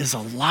garden is a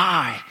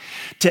lie.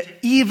 To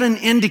even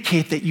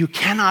indicate that you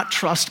cannot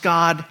trust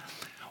God,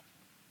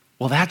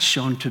 well, that's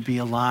shown to be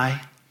a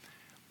lie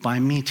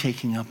by me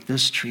taking up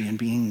this tree and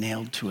being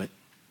nailed to it.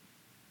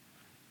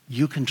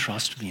 You can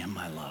trust me in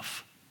my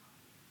love.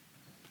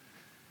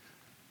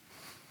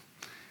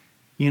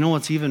 You know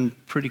what's even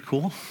pretty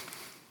cool?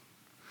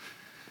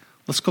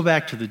 Let's go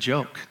back to the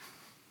joke.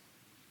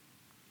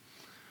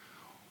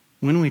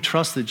 When we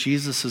trust that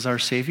Jesus is our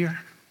Savior,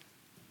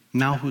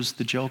 now who's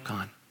the joke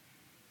on?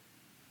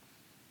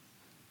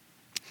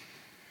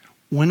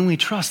 When we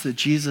trust that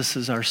Jesus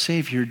is our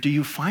Savior, do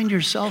you find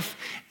yourself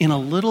in a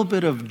little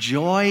bit of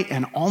joy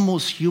and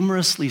almost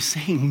humorously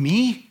saying,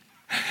 me?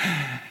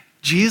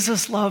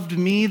 Jesus loved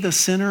me, the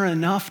sinner,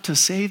 enough to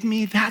save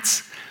me?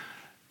 That's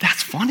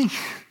funny.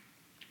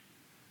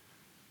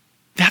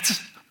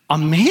 That's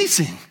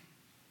amazing.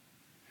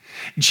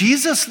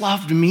 Jesus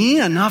loved me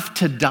enough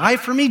to die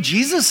for me.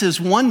 Jesus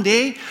is one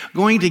day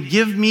going to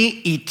give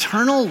me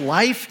eternal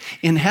life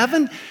in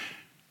heaven.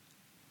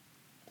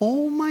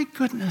 Oh my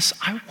goodness,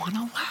 I want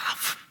to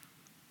laugh.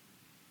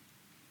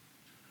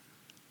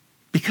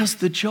 Because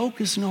the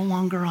joke is no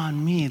longer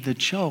on me. The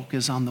joke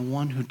is on the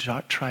one who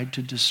tried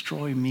to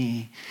destroy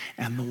me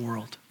and the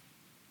world.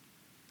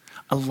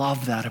 I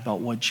love that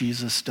about what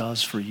Jesus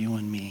does for you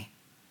and me.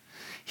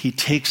 He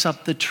takes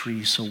up the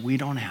tree so we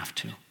don't have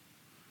to.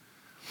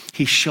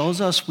 He shows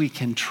us we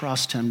can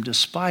trust him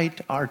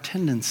despite our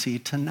tendency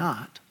to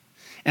not,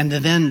 and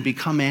to then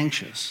become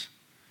anxious.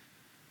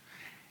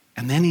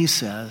 And then he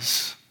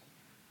says,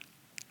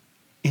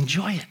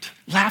 enjoy it,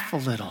 laugh a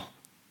little,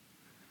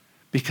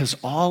 because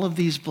all of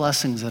these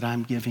blessings that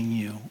I'm giving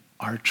you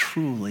are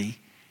truly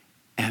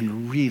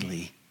and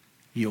really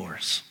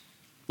yours.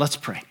 Let's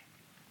pray.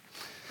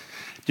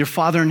 Dear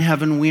Father in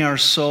heaven, we are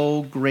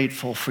so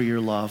grateful for your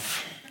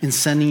love in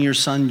sending your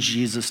son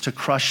Jesus to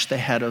crush the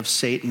head of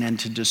Satan and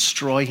to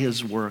destroy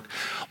his work.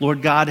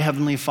 Lord God,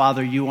 Heavenly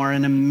Father, you are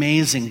an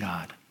amazing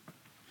God.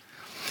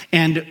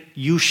 And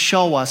you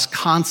show us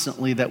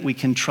constantly that we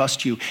can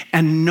trust you.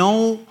 And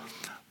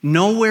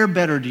nowhere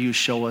better do you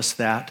show us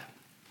that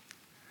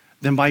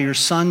than by your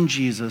son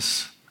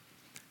Jesus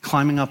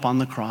climbing up on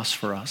the cross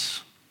for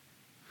us.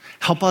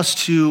 Help us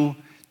to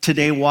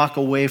today walk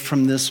away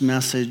from this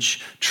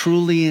message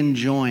truly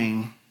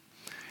enjoying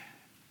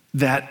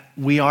that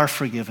we are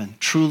forgiven,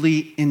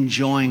 truly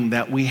enjoying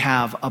that we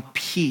have a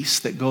peace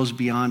that goes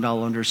beyond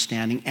all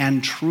understanding,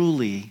 and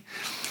truly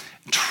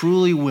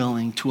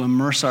willing to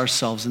immerse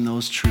ourselves in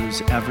those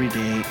truths every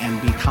day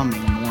and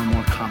becoming more and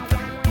more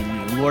confident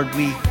in you. Lord,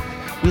 we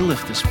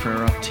lift this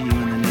prayer up to you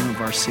in the name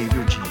of our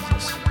Savior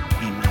Jesus.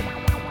 Amen.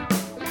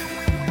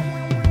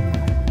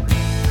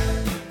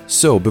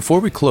 So, before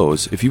we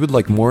close, if you would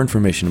like more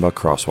information about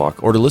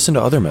Crosswalk or to listen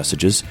to other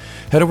messages,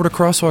 head over to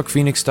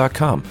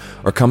crosswalkphoenix.com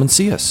or come and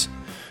see us.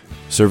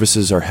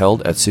 Services are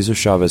held at Cesar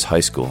Chavez High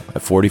School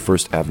at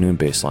 41st Avenue and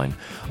Baseline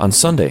on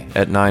Sunday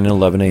at 9 and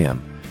 11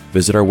 a.m.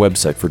 Visit our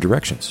website for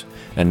directions.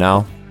 And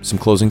now, some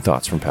closing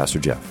thoughts from Pastor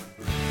Jeff.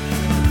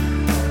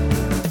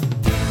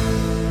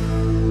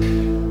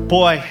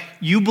 Boy,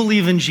 you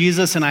believe in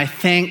Jesus, and I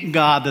thank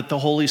God that the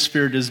Holy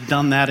Spirit has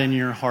done that in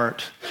your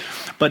heart.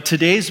 But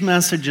today's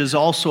message is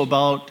also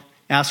about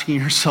asking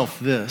yourself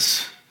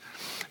this: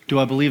 do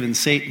I believe in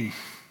Satan?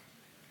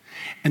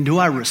 And do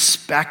I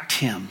respect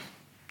him?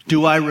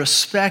 Do I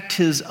respect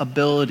his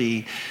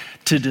ability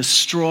to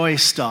destroy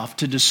stuff,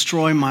 to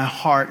destroy my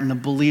heart and the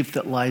belief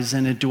that lies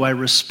in it? Do I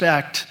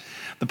respect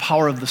the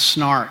power of the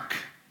snark?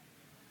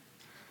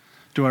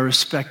 Do I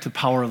respect the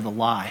power of the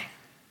lie?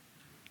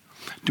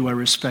 Do I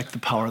respect the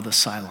power of the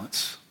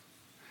silence?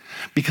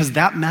 Because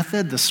that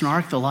method, the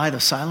snark, the lie, the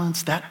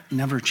silence, that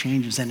never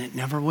changes, and it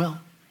never will.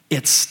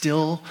 It's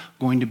still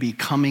going to be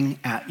coming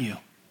at you.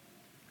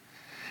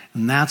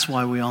 And that's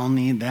why we all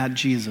need that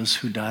Jesus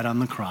who died on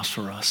the cross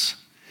for us.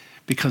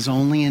 Because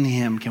only in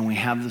him can we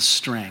have the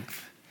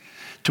strength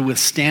to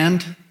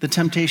withstand the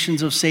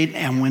temptations of Satan,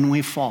 and when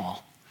we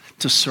fall,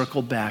 to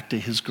circle back to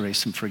his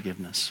grace and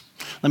forgiveness.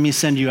 Let me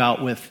send you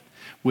out with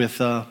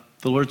the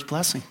Lord's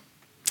blessing.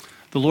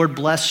 The Lord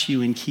bless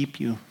you and keep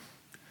you.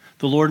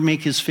 The Lord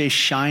make his face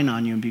shine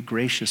on you and be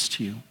gracious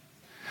to you.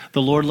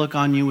 The Lord look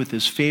on you with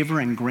his favor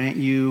and grant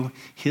you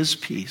his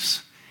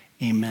peace.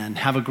 Amen.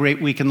 Have a great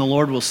week in the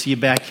Lord. We'll see you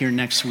back here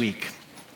next week.